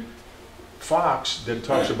then Fox that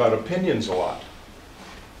talks about opinions a lot.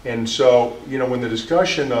 And so, when the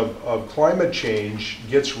discussion of climate change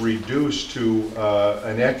gets reduced to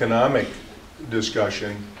an economic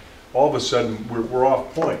discussion, all of a sudden we're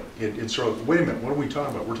off point. It's sort of, wait a minute, what are we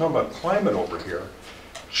talking about? We're talking about climate over here.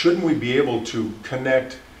 Shouldn't we be able to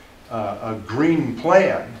connect a green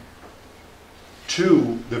plan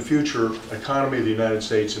to the future economy of the United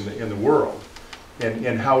States and in the world,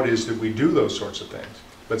 and how it is that we do those sorts of things?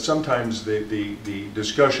 But sometimes the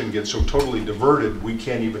discussion gets so totally diverted, we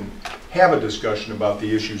can't even have a discussion about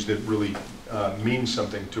the issues that really mean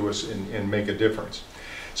something to us and make a difference.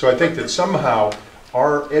 So I think that somehow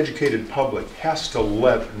our educated public has to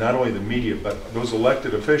let not only the media, but those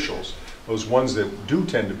elected officials, those ones that do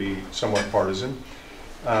tend to be somewhat partisan,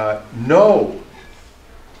 know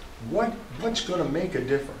what's going to make a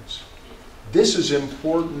difference. This is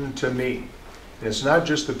important to me. And it's not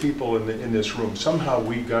just the people in this room. Somehow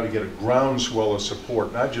we've got to get a groundswell of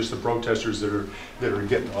support, not just the protesters that are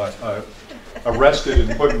getting arrested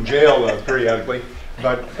and put in jail periodically,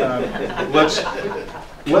 but let's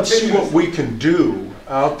see what we can do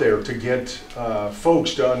out there to get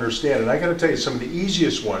folks to understand. And I got to tell you, some of the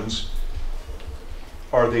easiest ones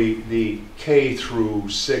are the K through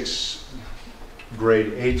 6th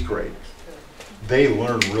grade, 8th grade. they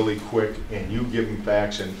learn really quick, and you give them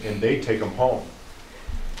facts, and they take them home.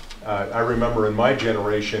 I remember in my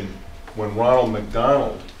generation when Ronald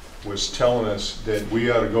McDonald was telling us that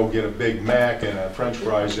we ought to go get a Big Mac and a French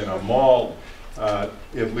fries in a mall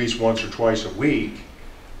at least once or twice a week,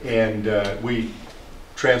 and we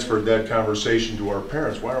transferred that conversation to our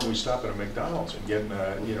parents. Why aren't we stopping at McDonald's and getting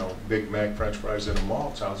Big Mac, French fries in a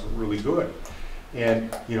mall? It sounds really good.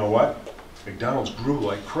 And you know what? McDonald's grew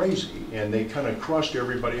like crazy, and they kind of crushed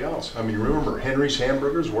everybody else. I mean, remember Henry's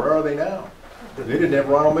Hamburgers? Where are they now? They didn't have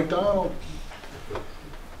Ronald McDonald.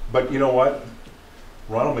 But you know what?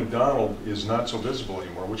 Ronald McDonald is not so visible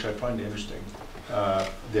anymore, which I find interesting.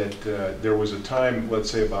 There was a time,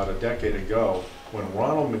 let's say about a decade ago, when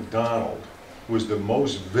Ronald McDonald was the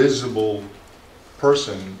most visible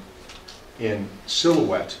person in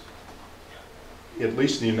silhouette, at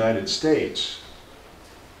least in the United States,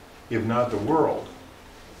 if not the world.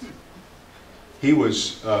 He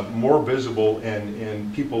was more visible,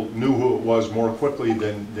 and people knew who it was more quickly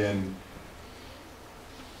than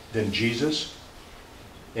Jesus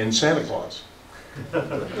and Santa Claus.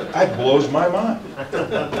 That blows my mind.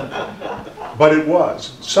 But it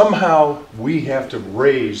was. Somehow we have to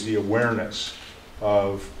raise the awareness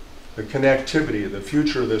of the connectivity of the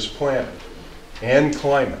future of this planet, and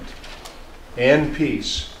climate, and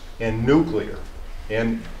peace, and nuclear.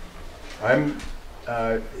 And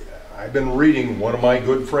I've been reading one of my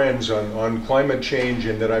good friends on climate change,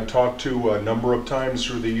 and that I've talked to a number of times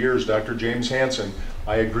through the years, Dr. James Hansen.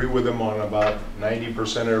 I agree with him on about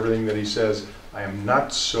 90% of everything that he says. I am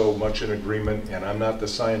not so much in agreement, and I'm not the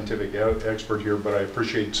scientific expert here, but I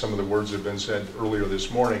appreciate some of the words that have been said earlier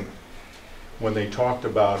this morning when they talked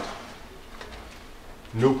about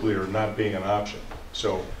nuclear not being an option.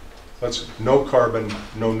 So no carbon,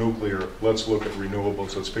 no nuclear, let's look at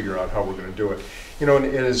renewables, let's figure out how we're going to do it. You know, and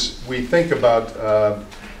as we think about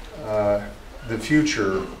the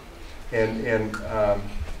future, and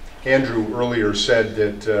Andrew earlier said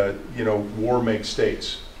that war makes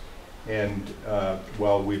states, and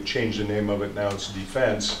well, we've changed the name of it, now it's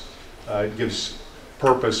defense. It gives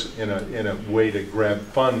purpose in a way to grab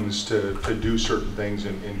funds to do certain things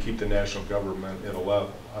and keep the national government at a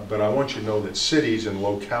level. But I want you to know that cities and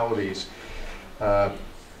localities,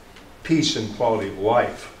 peace and quality of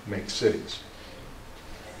life make cities.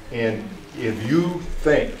 And if you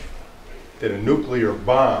think that a nuclear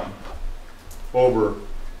bomb over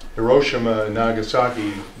Hiroshima and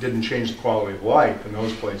Nagasaki didn't change the quality of life in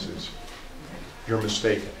those places, you're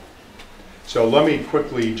mistaken. So let me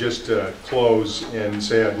quickly just close and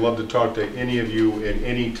say I'd love to talk to any of you at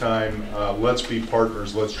any time. Let's be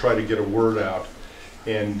partners. Let's try to get a word out.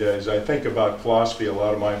 And as I think about philosophy, a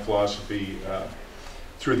lot of my philosophy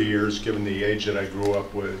through the years, given the age that I grew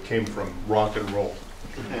up with, came from rock and roll.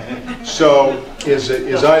 So as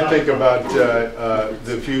I think about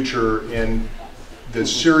the future and the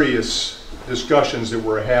serious discussions that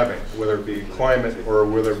we're having, whether it be climate or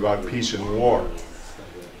whether about peace and war,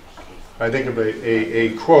 I think of a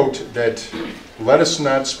quote that, "Let us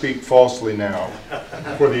not speak falsely now,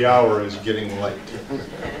 for the hour is getting late."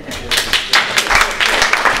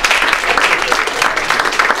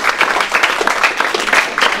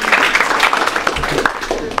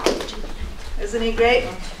 Isn't he great?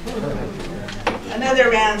 Another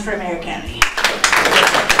round for Mayor Cownie.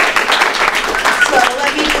 So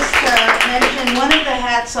let me just mention one of the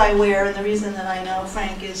hats I wear, and the reason that I know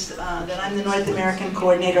Frank is that I'm the North American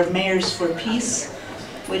Coordinator of Mayors for Peace,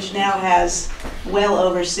 which now has well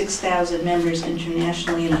over 6,000 members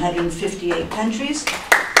internationally in 158 countries.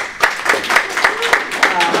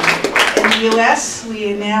 In the US,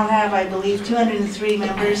 we now have, I believe, 203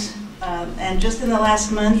 members, and just in the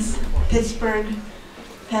last month, Pittsburgh,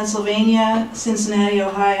 Pennsylvania, Cincinnati,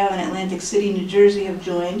 Ohio, and Atlantic City, New Jersey have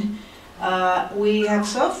joined. We have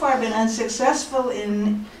so far been unsuccessful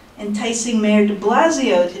in enticing Mayor de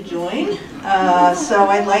Blasio to join, so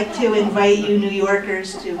I'd like to invite you New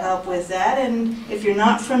Yorkers to help with that, and if you're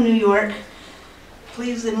not from New York,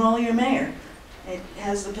 please enroll your mayor. It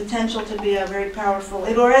has the potential to be a very powerful,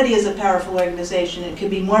 it already is a powerful organization, it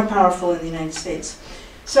could be more powerful in the United States.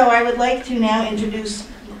 So I would like to now introduce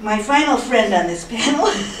my final friend on this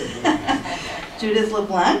panel, Judith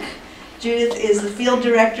LeBlanc. Judith is the Field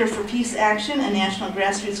Director for Peace Action, a national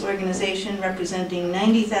grassroots organization representing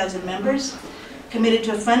 90,000 members, committed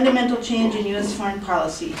to a fundamental change in U.S. foreign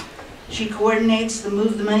policy. She coordinates the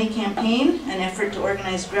Move the Money campaign, an effort to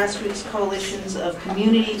organize grassroots coalitions of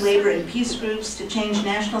community, labor, and peace groups to change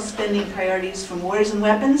national spending priorities from wars and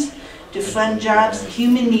weapons to fund jobs,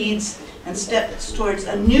 human needs, and steps towards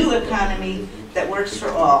a new economy that works for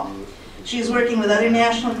all. She is working with other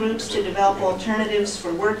national groups to develop alternatives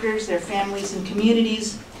for workers, their families, and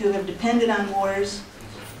communities who have depended on wars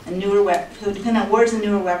and newer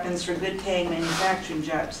weapons for good-paying manufacturing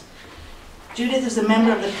jobs. Judith is a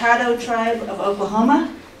member of the Caddo tribe of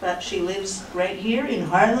Oklahoma, but she lives right here in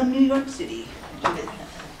Harlem, New York City. Judith.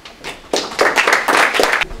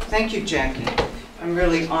 Thank you, Jackie. I'm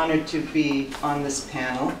really honored to be on this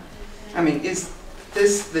panel. I mean, is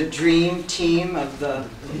this the dream team of the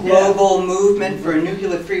global movement for a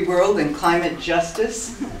nuclear-free world and climate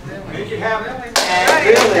justice? Make it happen. And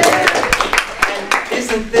really, and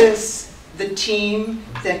isn't this the team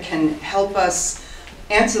that can help us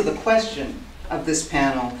answer the question of this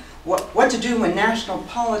panel, what to do when national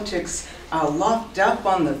politics are locked up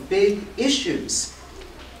on the big issues?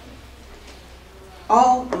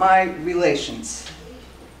 All my relations.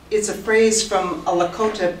 It's a phrase from a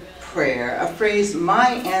Lakota prayer, a phrase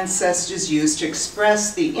my ancestors used to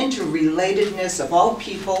express the interrelatedness of all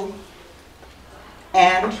people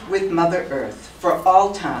and with Mother Earth for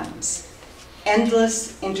all times.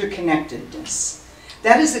 Endless interconnectedness.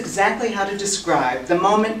 That is exactly how to describe the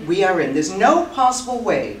moment we are in. There's no possible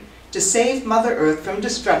way to save Mother Earth from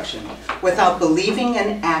destruction without believing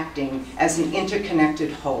and acting as an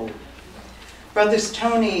interconnected whole. Brothers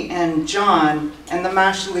Tony and John and the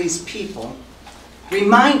Marshallese people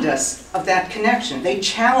remind us of that connection. They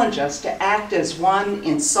challenge us to act as one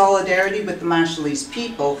in solidarity with the Marshallese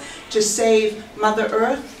people to save Mother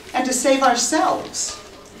Earth and to save ourselves.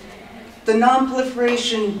 The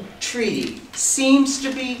Non-Proliferation Treaty seems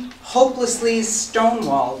to be hopelessly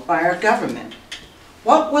stonewalled by our government.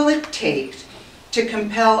 What will it take to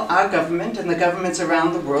compel our government and the governments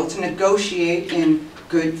around the world to negotiate in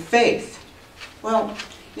good faith? Well,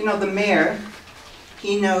 you know, the mayor,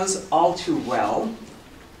 he knows all too well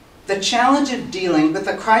the challenge of dealing with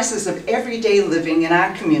the crisis of everyday living in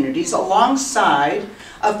our communities alongside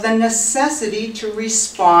of the necessity to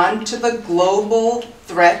respond to the global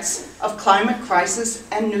threats of climate crisis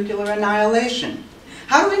and nuclear annihilation.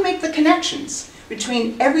 How do we make the connections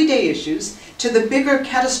between everyday issues to the bigger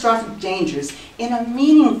catastrophic dangers in a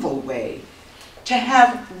meaningful way to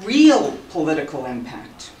have real political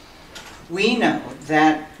impact? We know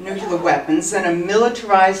that nuclear weapons and a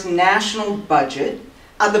militarized national budget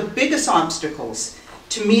are the biggest obstacles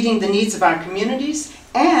to meeting the needs of our communities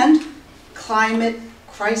and climate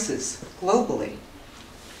crisis globally.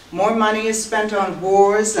 More money is spent on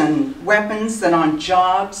wars and weapons than on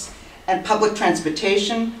jobs and public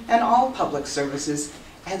transportation and all public services,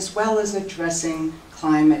 as well as addressing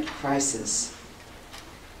climate crisis.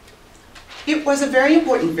 It was a very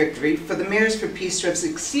important victory for the Mayors for Peace to have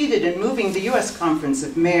succeeded in moving the U.S. Conference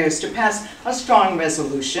of Mayors to pass a strong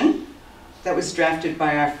resolution that was drafted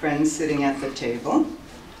by our friends sitting at the table,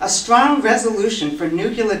 a strong resolution for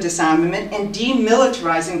nuclear disarmament and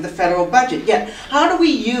demilitarizing the federal budget. Yet, how do we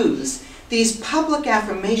use these public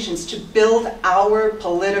affirmations to build our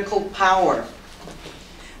political power?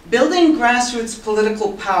 Building grassroots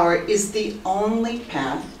political power is the only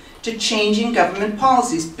path to changing government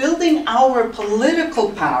policies. Building our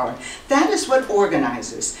political power, that is what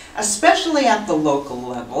organizers, especially at the local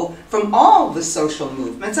level, from all the social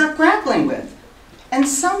movements, are grappling with. And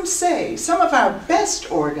some say, some of our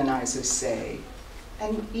best organizers say,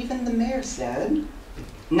 and even the mayor said,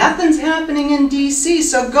 nothing's happening in DC,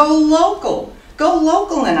 so go local. Go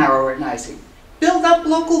local in our organizing. Build up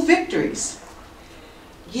local victories.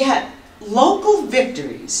 Yet, local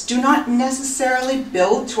victories do not necessarily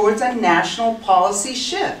build towards a national policy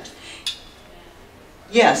shift.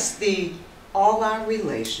 Yes, the all our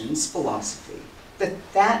relations philosophy,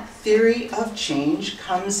 that theory of change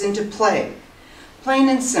comes into play. Plain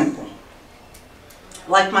and simple.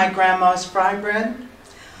 Like my grandma's fry bread,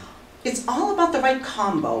 it's all about the right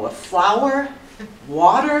combo of flour,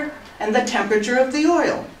 water, and the temperature of the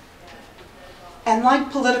oil. And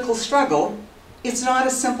like political struggle, it's not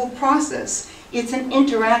a simple process. It's an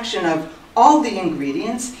interaction of all the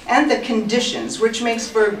ingredients and the conditions, which makes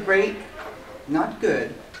for a great, not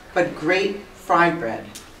good, but great fry bread,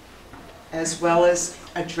 as well as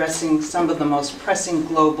addressing some of the most pressing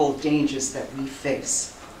global dangers that we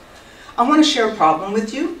face. I want to share a problem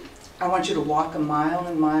with you. I want you to walk a mile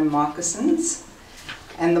in my moccasins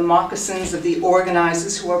and the moccasins of the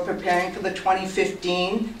organizers who are preparing for the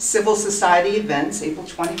 2015 civil society events, April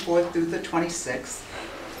 24th through the 26th,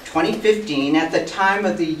 2015, at the time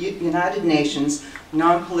of the United Nations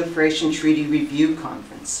Non-Proliferation Treaty Review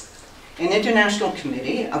Conference. An international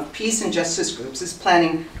committee of peace and justice groups is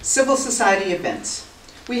planning civil society events.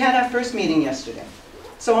 We had our first meeting yesterday,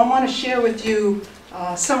 so I want to share with you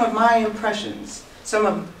some of my impressions, some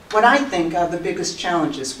of what I think are the biggest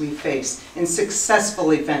challenges we face in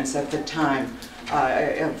successful events at the time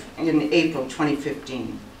in April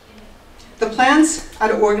 2015. The plans are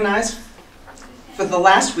to organize for the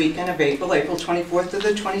last weekend of April, April 24th to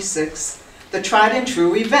the 26th, the tried and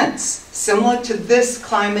true events, similar to this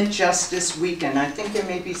Climate Justice Weekend. I think there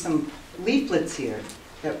may be some leaflets here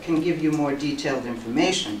that can give you more detailed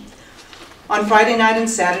information. On Friday night and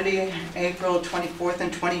Saturday, April 24th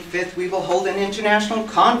and 25th, we will hold an international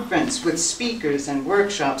conference with speakers and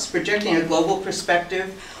workshops projecting a global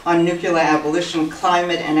perspective on nuclear abolition,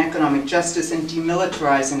 climate and economic justice, and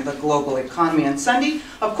demilitarizing the global economy. On Sunday,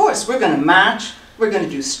 of course, we're going to march, we're going to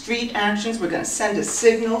do street actions, we're going to send a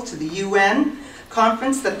signal to the UN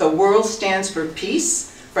conference that the world stands for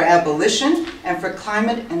peace, for abolition, and for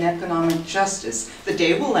climate and economic justice. The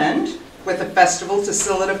day will end with a festival to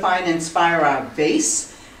solidify and inspire our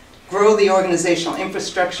base, grow the organizational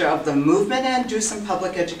infrastructure of the movement, and do some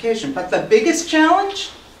public education. But the biggest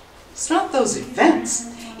challenge, it's not those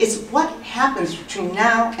events. It's what happens between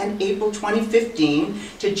now and April 2015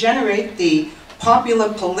 to generate the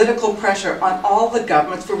popular political pressure on all the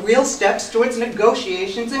governments for real steps towards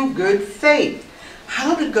negotiations in good faith.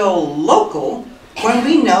 How to go local when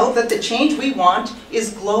we know that the change we want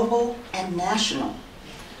is global and national.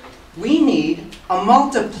 We need a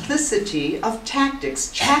multiplicity of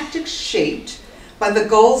tactics shaped by the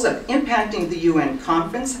goals of impacting the UN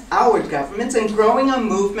conference, our governments, and growing a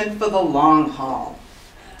movement for the long haul.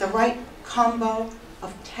 The right combo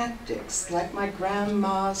of tactics, like my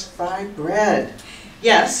grandma's fried bread.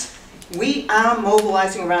 Yes, we are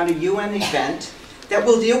mobilizing around a UN event that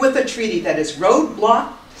will deal with a treaty that is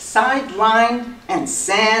roadblocked, sidelined, and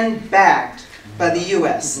sandbagged by the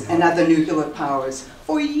US and other nuclear powers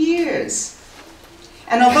for years.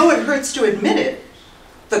 And although it hurts to admit it,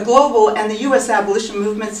 the global and the US abolition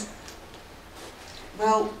movements,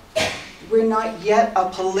 well, we're not yet a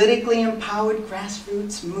politically empowered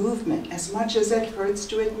grassroots movement, as much as it hurts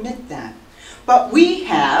to admit that. But we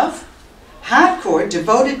have hardcore,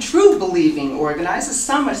 devoted, true believing organizers,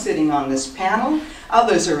 some are sitting on this panel,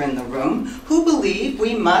 others are in the room, who believe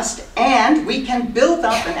we must and we can build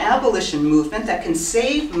up an abolition movement that can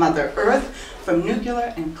save Mother Earth from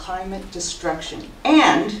nuclear and climate destruction,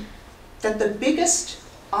 and that the biggest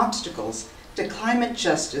obstacles to climate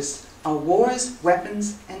justice are wars,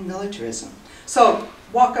 weapons, and militarism. So,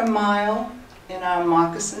 walk a mile in our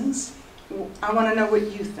moccasins. I want to know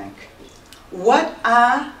what you think. What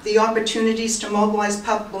are the opportunities to mobilize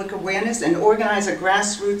public awareness and organize a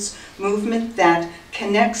grassroots movement that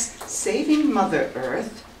connects saving Mother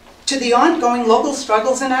Earth to the ongoing local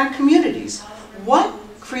struggles in our communities? What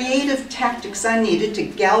creative tactics are needed to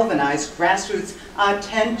galvanize grassroots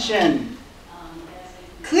attention?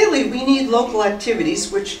 Clearly, we need local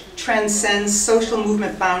activities which transcend social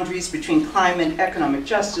movement boundaries between climate, economic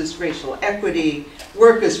justice, racial equity,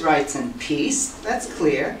 workers' rights, and peace. That's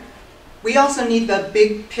clear. We also need the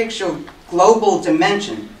big picture global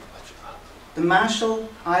dimension. The Marshall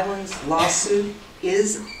Islands lawsuit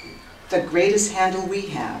is the greatest handle we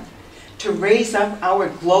have to raise up our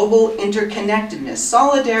global interconnectedness,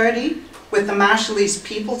 solidarity with the Marshallese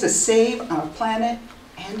people to save our planet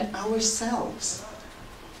and ourselves.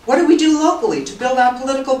 What do we do locally to build our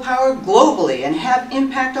political power globally and have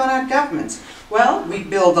impact on our governments? Well, we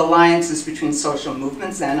build alliances between social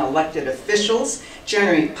movements and elected officials,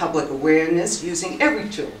 generate public awareness using every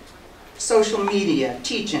tool. Social media,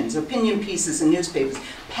 teach-ins, opinion pieces in newspapers,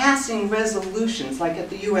 passing resolutions like at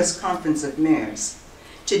the US Conference of Mayors,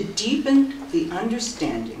 to deepen the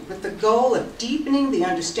understanding, with the goal of deepening the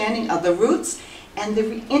understanding of the roots and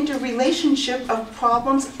the interrelationship of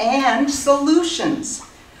problems and solutions.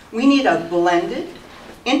 We need a blended,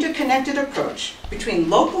 interconnected approach between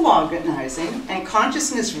local organizing and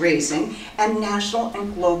consciousness raising and national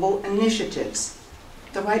and global initiatives.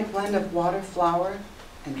 The right blend of water, flour,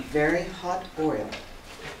 and very hot oil.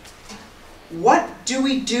 What do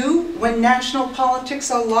we do when national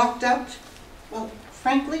politics are locked up? Well,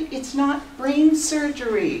 frankly, it's not brain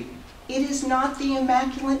surgery. It is not the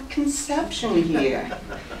Immaculate Conception here.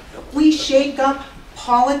 We shake up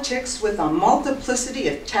politics with a multiplicity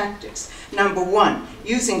of tactics. Number one,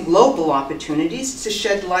 using global opportunities to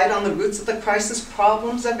shed light on the roots of the crisis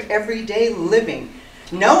problems of everyday living,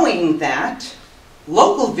 knowing that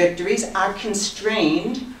local victories are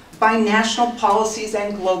constrained by national policies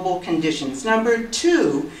and global conditions. Number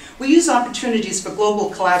two, we use opportunities for global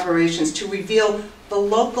collaborations to reveal the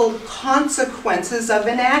local consequences of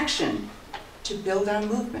inaction to build our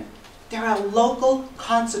movement. There are local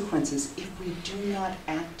consequences if we do not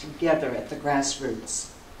act together at the grassroots.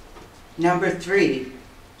 Number three,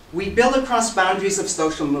 We build across boundaries of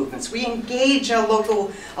social movements. We engage our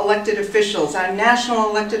local elected officials, our national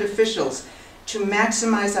elected officials, to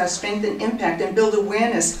maximize our strength and impact and build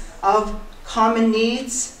awareness of common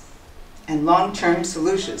needs and long-term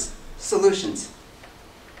solutions.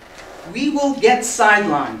 We will get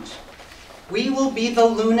sidelined. We will be the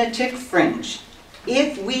lunatic fringe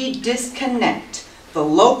if we disconnect the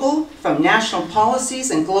local from national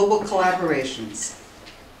policies and global collaborations.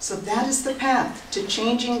 So that is the path to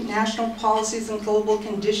changing national policies and global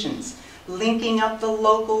conditions, linking up the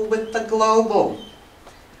local with the global.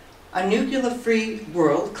 A nuclear-free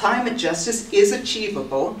world, climate justice is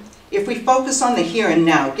achievable if we focus on the here and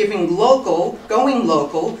now, going local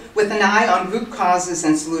with an eye on root causes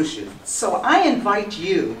and solutions. So I invite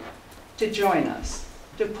you to join us,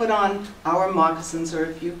 to put on our moccasins, or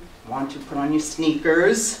if you want to put on your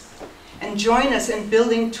sneakers, and join us in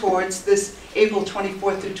building towards this April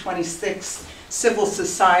 24th through 26th civil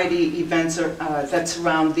society events that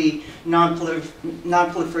surround the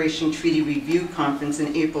Non-Proliferation Treaty Review Conference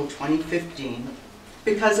in April 2015.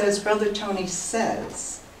 Because as Brother Tony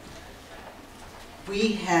says,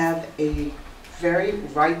 we have a very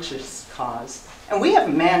righteous cause, and we have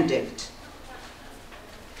a mandate.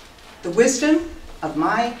 The wisdom of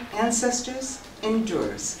my ancestors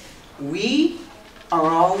endures. We are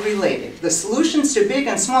all related. The solutions to big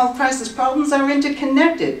and small crisis problems are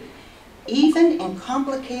interconnected. Even in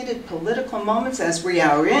complicated political moments as we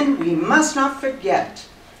are in, we must not forget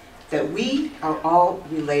that we are all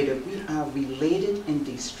related. We are related in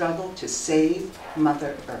the struggle to save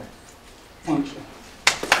Mother Earth. Thank you.